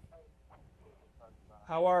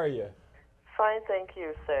 How are you? Fine, thank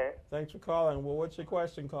you, sir. Thanks for calling. Well, what's your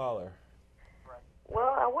question, caller?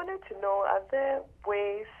 Well, I wanted to know, are there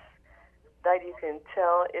ways that you can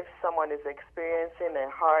tell if someone is experiencing a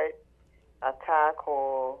heart attack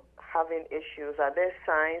or having issues? Are there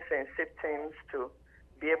signs and symptoms to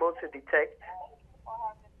be able to detect?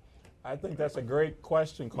 I think that's a great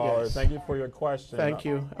question, caller. Yes. Thank you for your question. Thank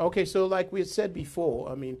you. Okay, so like we said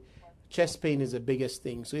before, chest pain is the biggest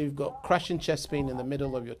thing. So you've got crushing chest pain in the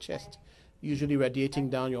middle of your chest, usually radiating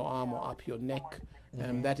down your arm or up your neck.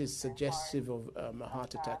 That is suggestive of a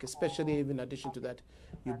heart attack, especially if in addition to that,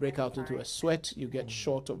 you break out into a sweat, you get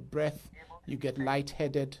short of breath, you get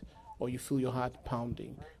lightheaded, or you feel your heart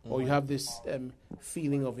pounding, or you have this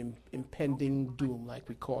feeling of impending doom, like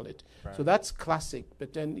we call it. Right. So that's classic.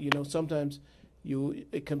 But then, sometimes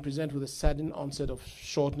it can present with a sudden onset of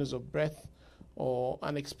shortness of breath or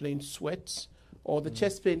unexplained sweats, or the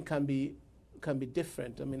chest pain can be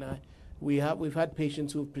different. We've had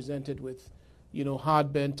patients who've presented with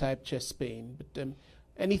heartburn type chest pain, but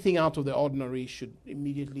anything out of the ordinary should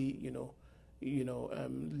immediately,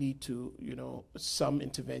 lead to, some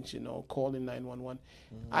intervention or calling 911.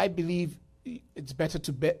 I believe it's better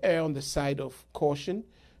to err on the side of caution.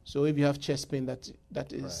 So if you have chest pain that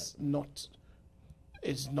is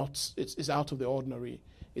it's out of the ordinary,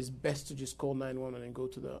 it's best to just call 911 and go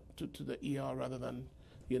to the ER rather than,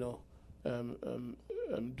 do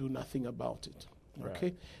nothing about it. Okay.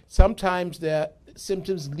 Right. Sometimes there are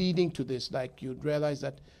symptoms leading to this, like you'd realize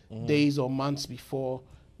that days or months before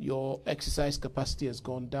your exercise capacity has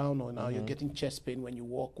gone down, or now you're getting chest pain when you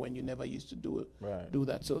walk when you never used to do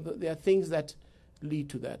that. So there are things that lead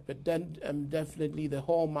to that. But then definitely the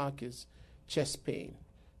hallmark is chest pain.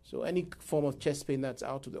 So any form of chest pain that's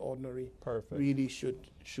out of the ordinary really should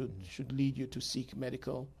lead you to seek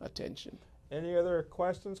medical attention. Any other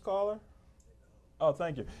questions, caller? Oh,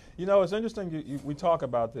 thank you. It's interesting we talk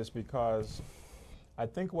about this because I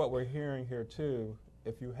think what we're hearing here too,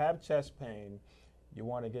 if you have chest pain, you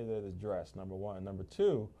want to get it addressed, number one. Number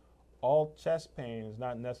two, all chest pain is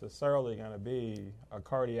not necessarily going to be a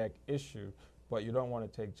cardiac issue, but you don't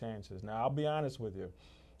want to take chances. Now, I'll be honest with you.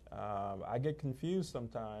 I get confused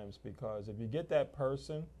sometimes because if you get that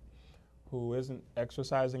person who isn't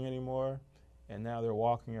exercising anymore and now they're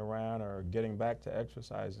walking around or getting back to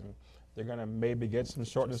exercising, they're going to maybe get some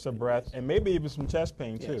shortness of breath and maybe even some chest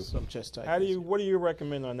pain too. Yes, some chest tightness. What do you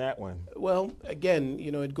recommend on that one? Well, again,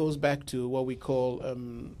 it goes back to what we call,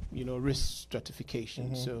 risk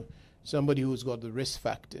stratification. So somebody who's got the risk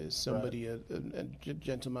factors, somebody, a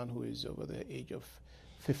gentleman who is over the age of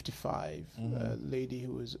 55, a lady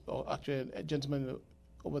who is, or actually a gentleman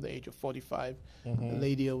over the age of 45, a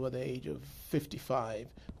lady over the age of 55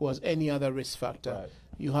 who has any other risk factor,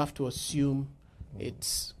 you have to assume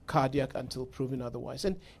it's cardiac until proven otherwise.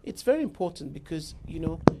 And it's very important because,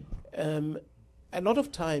 a lot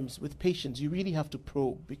of times with patients, you really have to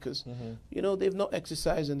probe because, they've not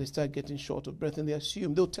exercised and they start getting short of breath and they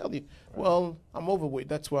assume, they'll tell you, well, I'm overweight,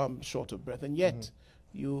 that's why I'm short of breath. And yet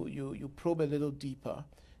you probe a little deeper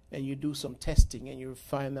and you do some testing and you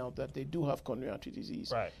find out that they do have coronary artery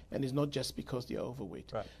disease. Right. And it's not just because they are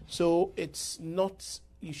overweight. Right. So it's not,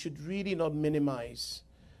 you should really not minimize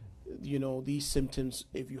these symptoms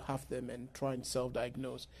if you have them and try and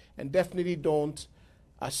self-diagnose. And definitely don't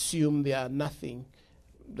assume they are nothing.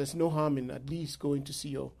 There's no harm in at least going to see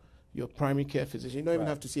your primary care physician. You don't even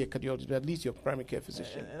have to see a cardiologist, but at least your primary care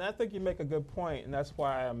physician. And I think you make a good point, and that's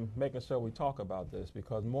why I'm making sure we talk about this,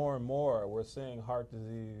 because more and more we're seeing heart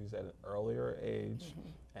disease at an earlier age,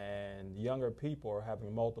 and younger people are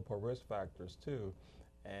having multiple risk factors too.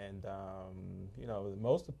 And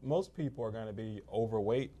most people are going to be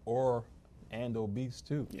overweight and obese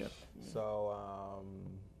too. Yeah. So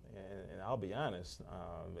and I'll be honest,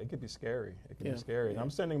 it could be scary. It can be scary. And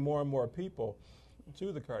I'm sending more and more people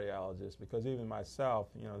to the cardiologist because even myself,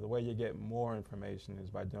 the way you get more information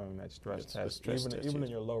is by doing that stress test, even in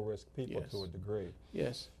your low risk people to a degree.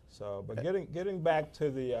 Yes. So, but getting back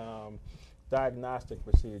to the diagnostic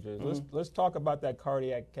procedures. Let's talk about that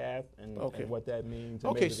cardiac cath and what that means.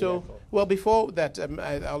 Okay, so, well, before that,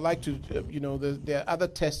 I'd like to, there are other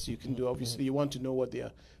tests you can do. Obviously, you want to know what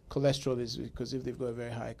their cholesterol is, because if they've got a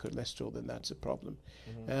very high cholesterol, then that's a problem.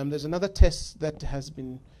 There's another test that has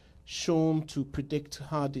been shown to predict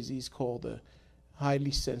heart disease called the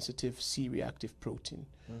highly sensitive C-reactive protein,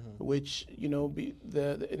 which,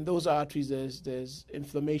 in those arteries, there's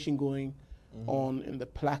inflammation going on in the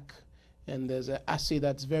plaque, and there's an assay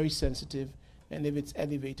that's very sensitive, and if it's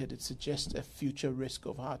elevated, it suggests a future risk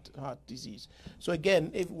of heart disease. So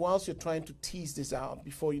again, whilst you're trying to tease this out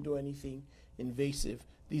before you do anything invasive,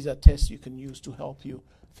 these are tests you can use to help you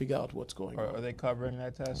figure out what's going on. Are they covering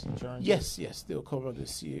that test, insurance? Yes, they'll cover the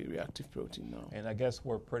C-reactive protein now. And I guess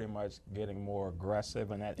we're pretty much getting more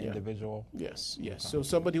aggressive in that individual? Yes. So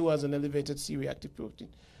somebody who has an elevated C-reactive protein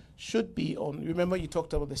should be on, remember you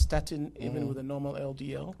talked about the statin even with a normal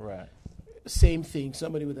LDL? Right. Same thing,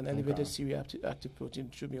 somebody with an elevated C-reactive protein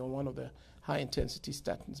should be on one of the high-intensity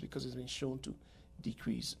statins because it's been shown to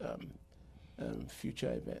decrease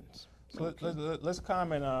future events. So let's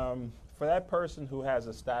comment, for that person who has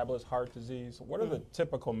established heart disease, what are the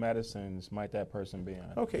typical medicines might that person be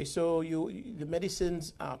on? Okay, so the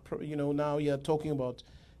medicines are, now you're talking about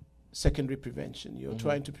secondary prevention. You're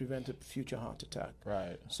trying to prevent a future heart attack.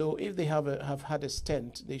 Right. So if they have had a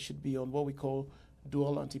stent, they should be on what we call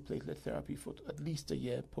dual antiplatelet therapy for at least a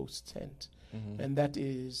year post-stent. And that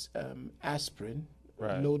is aspirin,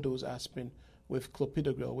 low-dose aspirin with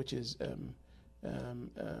clopidogrel, which is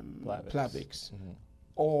Plavix.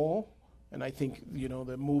 Or, and I think,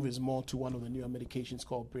 the move is more to one of the newer medications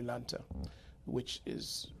called Brilinta, which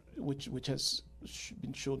has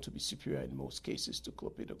been shown to be superior in most cases to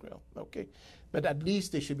clopidogrel. Okay, but at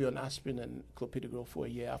least they should be on aspirin and clopidogrel for a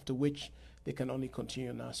year, after which they can only continue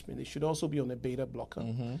on aspirin. They should also be on a beta blocker,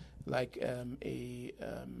 like the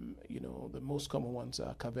most common ones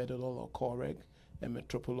are carvedilol or Coreg, and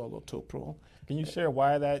metoprolol or Toprol. Can you share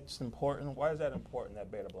why that's important? Why is that important,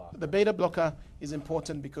 that beta blocker? The beta blocker is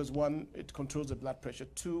important because, one, it controls the blood pressure.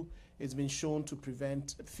 Two, it's been shown to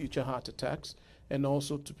prevent future heart attacks and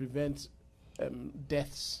also to prevent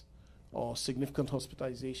deaths or significant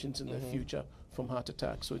hospitalizations in the future from heart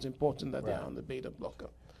attacks. So it's important that they're on the beta blocker.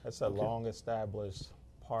 That's a long-established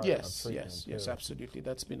part of treatment. Yes, absolutely.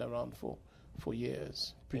 That's been around for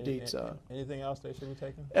years. Predates. Anything else they should be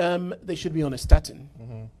taking? They should be on a statin.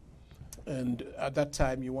 And at that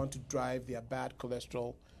time, you want to drive their bad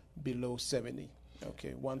cholesterol below 70,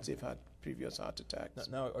 once they've had previous heart attacks.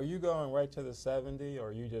 Now, are you going right to the 70, or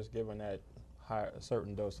are you just giving that a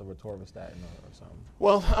certain dose of atorvastatin or something?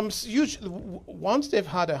 Well, usually once they've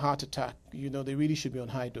had a heart attack, they really should be on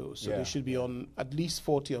high dose. So Yeah. they should be on at least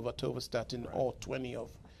 40 of atorvastatin or 20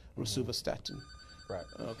 of rosuvastatin. Right.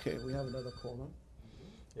 Okay, we have another caller.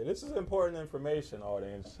 Yeah, this is important information,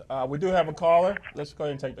 audience. We do have a caller. Let's go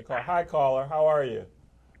ahead and take the call. Hi, caller. How are you?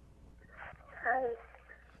 Hi.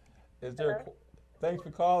 Is there? Thanks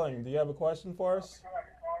for calling. Do you have a question for us?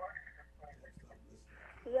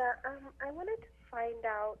 Yeah, I wanted to find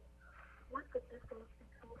out what the difference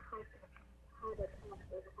between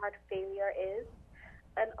heart failure is,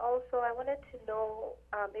 and also I wanted to know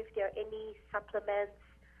if there are any supplements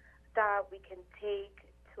that we can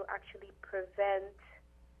take to actually prevent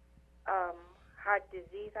heart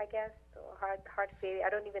disease, I guess, or heart failure. I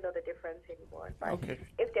don't even know the difference anymore. But Okay.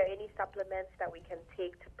 if there are any supplements that we can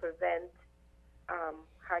take to prevent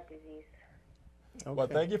heart disease. Okay. Well,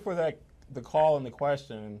 thank you for the call and the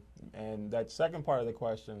question. And that second part of the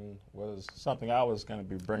question was something I was going to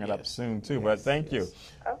be bringing up Yes. soon, too. But thank you.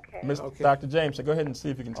 Okay. Mr. Dr. James, so go ahead and see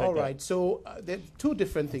if you can take All that. right, so there are two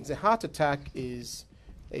different things. A heart attack is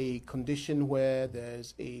a condition where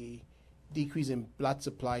there's a decrease in blood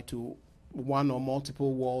supply to one or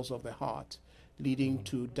multiple walls of the heart, leading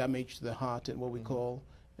to damage to the heart and what we call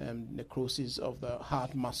necrosis of the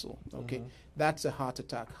heart muscle. Okay, that's a heart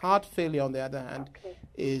attack. Heart failure, on the other hand,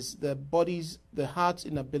 is the heart's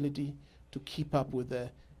inability to keep up with the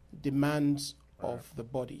demands of the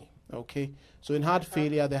body. Okay, so in heart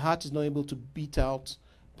failure, the heart is not able to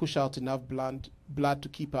push out enough blood to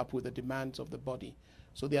keep up with the demands of the body.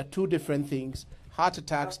 So there are two different things. Heart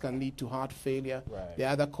attacks can lead to heart failure. Right. There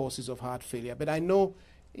are other causes of heart failure. But I know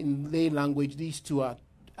in lay language, these two are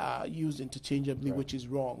used interchangeably, which is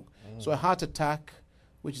wrong. So a heart attack,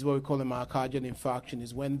 which is what we call a myocardial infarction,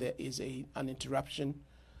 is when there is an interruption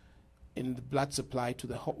in the blood supply to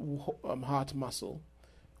the heart muscle,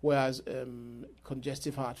 whereas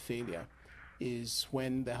congestive heart failure is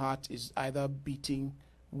when the heart is either beating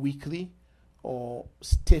weakly or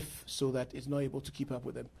stiff so that it's not able to keep up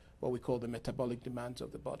with what we call the metabolic demands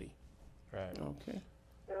of the body. Right. Okay.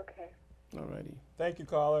 Okay. Alrighty. Thank you,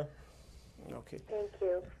 caller. Okay. Thank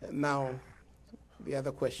you. Now, the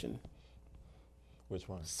other question. Which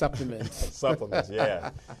one? Supplements. Supplements,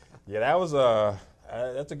 yeah. Yeah,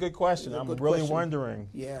 that's a good question. It's a I'm good really question. wondering.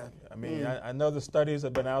 Yeah. I mean, I know the studies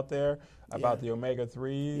have been out there about Yeah. the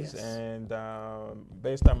omega-3s, Yes. and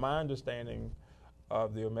based on my understanding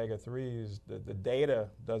of the omega-3s, the data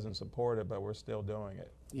doesn't support it, but we're still doing it.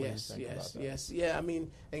 What do you Yes, think about that? yes. Yeah, I mean,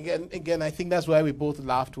 again, I think that's why we both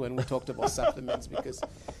laughed when we talked about supplements, because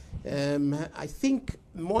I think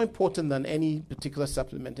more important than any particular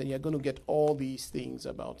supplement, and you're going to get all these things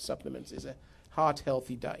about supplements, is a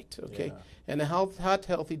heart-healthy diet, okay? Yeah. And a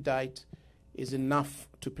heart-healthy diet is enough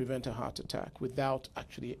to prevent a heart attack without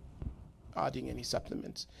actually adding any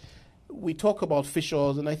supplements. We talk about fish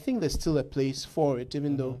oils, and I think there's still a place for it,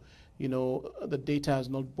 even though, the data has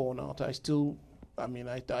not borne out. I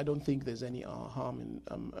don't think there's any harm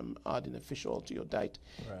in adding a fish oil to your diet.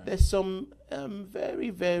 Right. There's some very,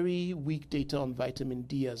 very weak data on vitamin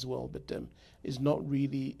D as well, but is not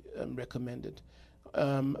really recommended.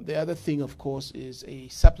 The other thing, of course, is a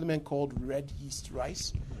supplement called red yeast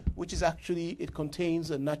rice, which is actually, it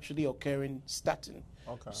contains a naturally occurring statin.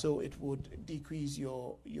 Okay. So it would decrease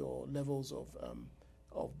your levels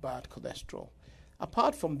of bad cholesterol.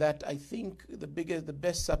 Apart from that, I think the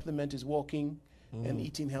best supplement is walking and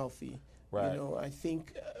eating healthy. Right. I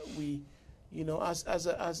think we, as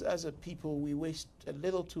a people, we waste a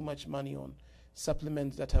little too much money on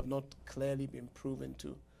supplements that have not clearly been proven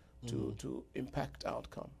to impact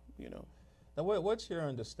outcome. Now, what's your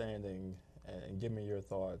understanding, and give me your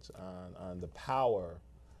thoughts on the power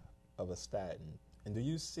of a statin? And do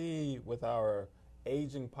you see with our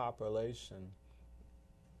aging population,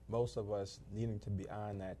 most of us needing to be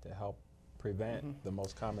on that to help prevent the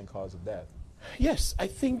most common cause of death? Yes, I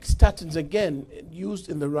think statins, again, used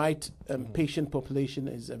in the right patient population,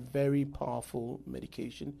 is a very powerful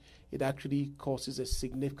medication. It actually causes a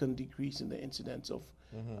significant decrease in the incidence of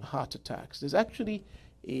heart attacks. There's actually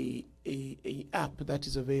a app that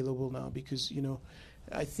is available now, because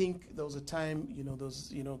I think there was a time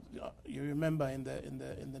you remember in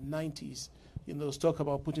the 90s, there was talk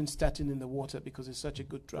about putting statin in the water because it's such a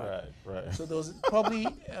good drug. Right. So there was probably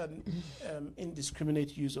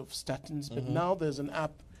indiscriminate use of statins, but now there's an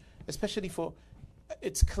app, especially for.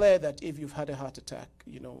 It's clear that if you've had a heart attack,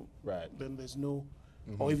 then there's no.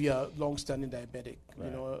 Or if you're long-standing diabetic,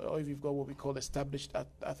 or if you've got what we call established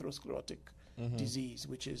atherosclerotic disease,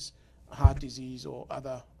 which is heart disease or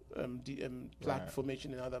other plaque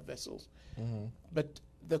formation in other vessels. But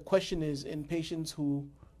the question is in patients who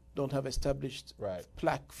don't have established Right.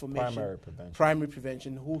 plaque formation, Primary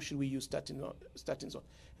prevention. who should we use statins on?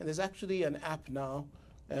 And there's actually an app now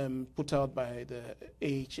put out by the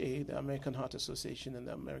AHA, the American Heart Association, and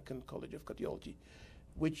the American College of Cardiology,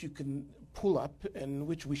 which you can pull up and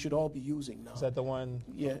which we should all be using now. Is that the one?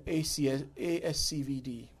 Yeah,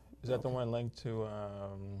 ASCVD. Is that the one linked to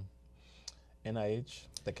NIH?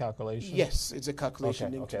 The calculation? Yes, it's a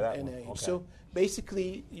calculation linked to that the one. NIH. Okay. So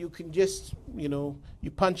basically, you can just,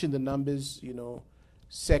 you punch in the numbers,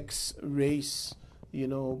 sex, race,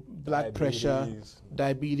 blood pressure,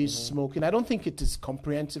 diabetes, smoking. I don't think it is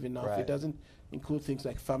comprehensive enough. Right. It doesn't include things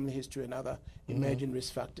like family history and other emerging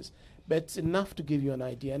risk factors. But it's enough to give you an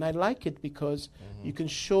idea. And I like it because you can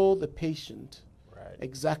show the patient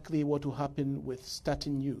exactly what will happen with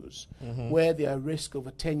statin use, where their risk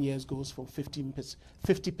over 10 years goes from 50%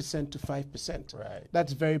 to 5%. Right.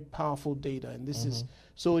 That's very powerful data, and this is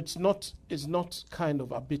so it's not kind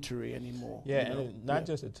of arbitrary anymore. Yeah, and not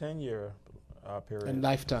just a 10-year period, and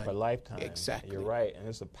lifetime, but lifetime. Exactly. You're right, and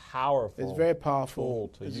it's a powerful. It's very powerful.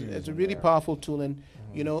 Tool to use It's a in really there. powerful tool, and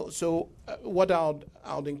so what I'll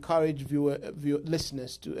encourage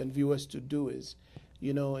listeners to and viewers to do is,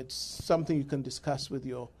 it's something you can discuss with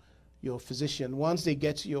your physician. Once they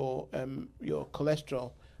get your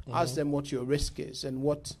cholesterol, ask them what your risk is and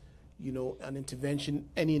what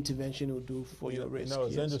any intervention will do for your risk.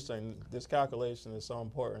 It's interesting. This calculation is so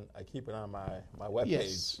important. I keep it on my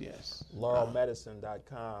webpage. Yes.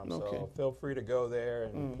 laurelmedicine.com. Okay. So feel free to go there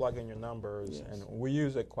and plug in your numbers, and we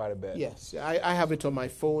use it quite a bit. Yes, I have it on my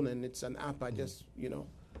phone, and it's an app. I just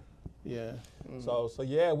yeah. So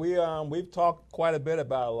yeah, we've talked quite a bit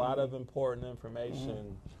about a lot of important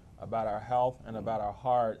information about our health and about our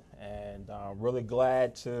heart, and really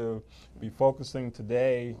glad to be focusing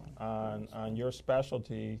today on your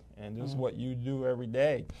specialty, and this is what you do every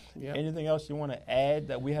day. Yeah. Anything else you want to add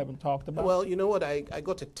that we haven't talked about? Well, you know what? I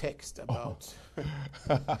got a text about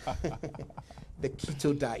the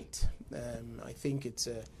keto diet. I think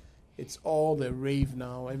it's all the rave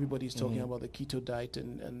now. Everybody's talking about the keto diet,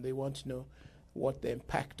 and they want to know what the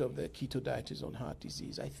impact of the keto diet is on heart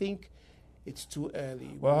disease. I think it's too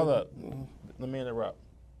early. Well, hold up. Let me interrupt.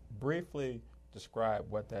 Briefly describe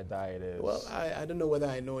what that diet is. Well, I don't know whether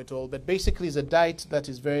I know it all, but basically it's a diet that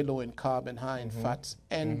is very low in carb and high in fats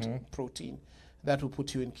and protein. That will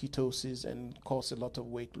put you in ketosis and cause a lot of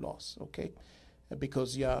weight loss, okay?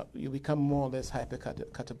 Because you become more or less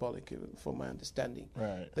hypercatabolic, from my understanding.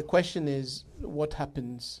 Right. The question is, what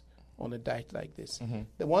happens on a diet like this?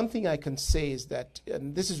 The one thing I can say is that,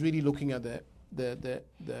 and this is really looking at the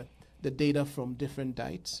data from different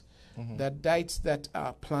diets, that diets that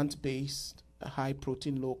are plant-based, high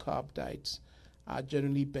protein, low carb diets are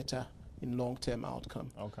generally better in long-term outcome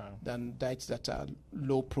than diets that are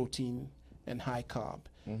low protein and high carb.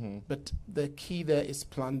 But the key there is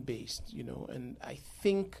plant-based, and I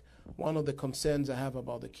think one of the concerns I have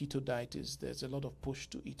about the keto diet is there's a lot of push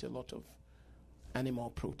to eat a lot of animal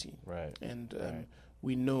protein. Right. And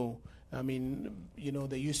we know,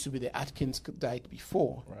 there used to be the Atkins diet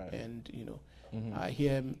before. Right. And, I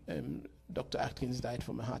hear Dr. Atkins died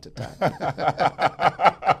from a heart attack.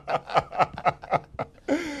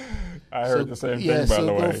 I heard the same thing, by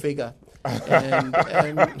the way. Go figure.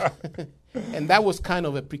 And that was kind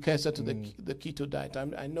of a precursor to the keto diet.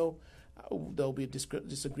 I know there'll be a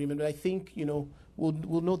disagreement, but I think,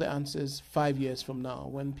 we'll know the answers 5 years from now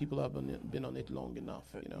when people have been on it long enough.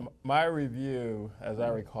 My review, as I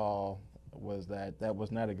recall, was that was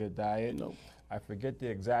not a good diet. No. I forget the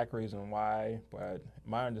exact reason why, but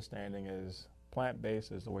my understanding is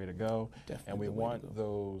plant-based is the way to go. Definitely and we the way to want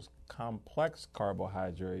those complex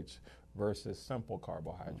carbohydrates versus simple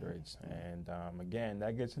carbohydrates. And again,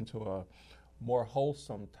 that gets into a more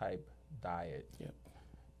wholesome type diet. Yep.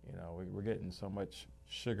 We're getting so much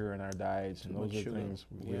sugar in our diets, and those are things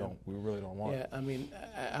we really don't want. Yeah,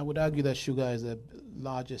 I would argue that sugar is the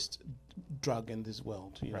largest drug in this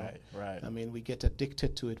world. Right. We get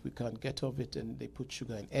addicted to it. We can't get off it, and they put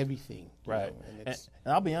sugar in everything. Right. And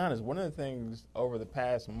I'll be honest, one of the things over the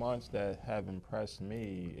past months that have impressed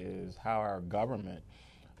me is how our government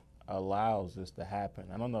allows this to happen.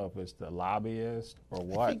 I don't know if it's the lobbyists or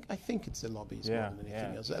what. I think it's the lobbyists more than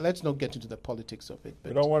anything else. Let's not get into the politics of it.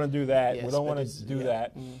 But we don't want to do that. Yes, we don't want to do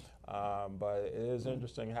that. But it is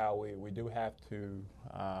interesting how we do have to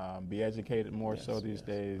be educated more so these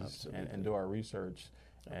days and do our research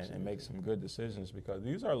and make some good decisions, because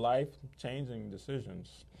these are life-changing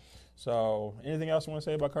decisions. So anything else you want to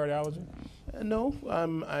say about cardiology? No.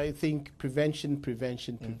 I think prevention.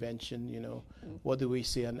 What do we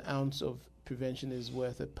say? An ounce of prevention is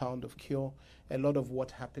worth a pound of cure. A lot of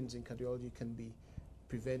what happens in cardiology can be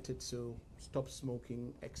prevented. So stop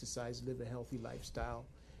smoking, exercise, live a healthy lifestyle,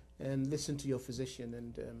 and listen to your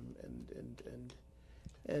physician,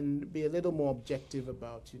 and be a little more objective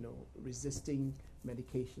about, resisting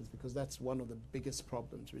medications, because that's one of the biggest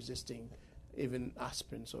problems, resisting even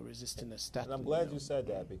aspirins or resisting a statin. And I'm glad you said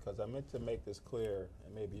that, because I meant to make this clear,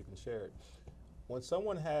 and maybe you can share it. When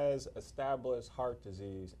someone has established heart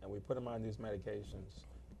disease and we put them on these medications,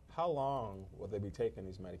 how long will they be taking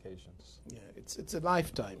these medications? Yeah, it's a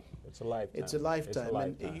lifetime. It's a lifetime. It's a lifetime. It's a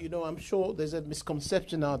lifetime. And, I'm sure there's a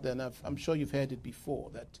misconception out there, and I'm sure you've heard it before,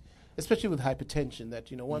 that especially with hypertension,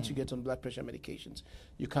 that, once you get on blood pressure medications,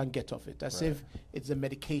 you can't get off it. As if it's a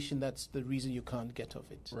medication that's the reason you can't get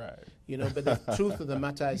off it. Right. But the truth of the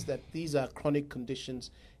matter is that these are chronic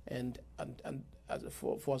conditions, and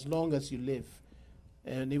for as long as you live,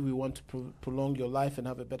 and if we want to prolong your life and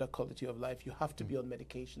have a better quality of life, you have to be on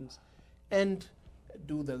medications and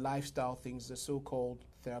do the lifestyle things, the so-called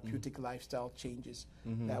therapeutic lifestyle changes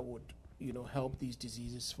that would, help these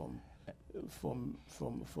diseases from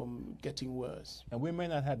getting worse. And we may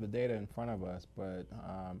not have the data in front of us, but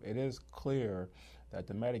it is clear that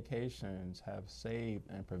the medications have saved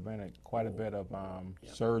and prevented quite a bit of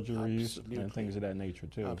surgeries and things of that nature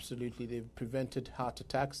too. Absolutely. They've prevented heart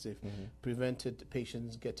attacks. They've prevented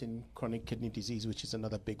patients getting chronic kidney disease, which is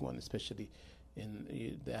another big one, especially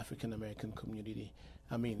in the African American community.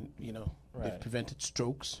 I mean, they've prevented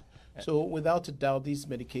strokes. So without a doubt, these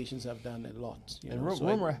medications have done a lot. And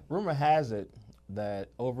rumor has it that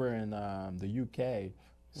over in the UK,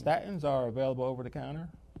 statins are available over the counter.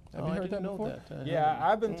 Have you heard that before? Yeah,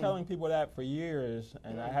 I've been telling people that for years,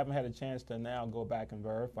 and I haven't had a chance to now go back and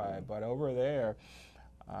verify it. But over there,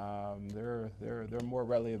 they're more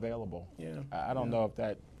readily available. Yeah, I don't know if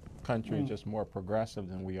that country is just more progressive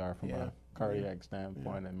than we are from a cardiac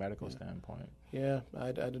standpoint and medical standpoint. Yeah,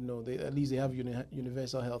 I don't know. At least they have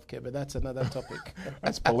universal health care, but that's another topic.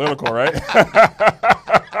 That's political, right?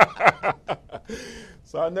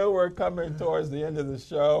 So I know we're coming towards the end of the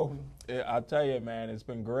show. I'll tell you, man, it's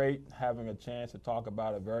been great having a chance to talk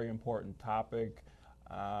about a very important topic.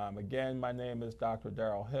 Again, my name is Dr.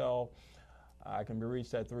 Darrell Hill. I can be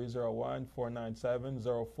reached at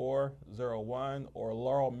 301-497-0401 or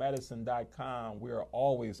laurelmedicine.com. We are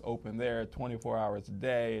always open there 24 hours a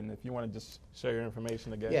day. And if you want to just share your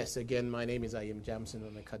information again. Yes, again, my name is Ayim Jamson.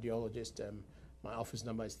 I'm a cardiologist. My office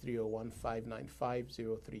number is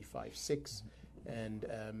 301-595-0356. And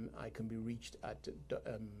I can be reached at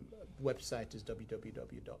website is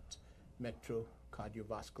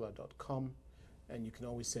www.metrocardiovascular.com. And you can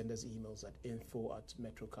always send us emails at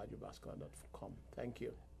info@metrocardiovascular.com. Thank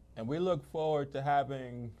you. And we look forward to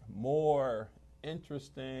having more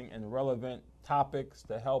interesting and relevant topics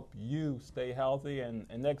to help you stay healthy. And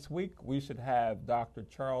next week, we should have Dr.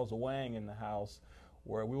 Charles Wang in the house,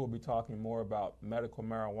 where we will be talking more about medical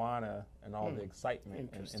marijuana and all the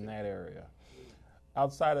excitement in that area.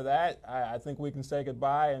 Outside of that, I think we can say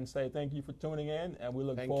goodbye and say thank you for tuning in, and we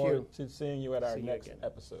look forward to seeing you at our next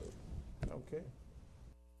episode. Okay.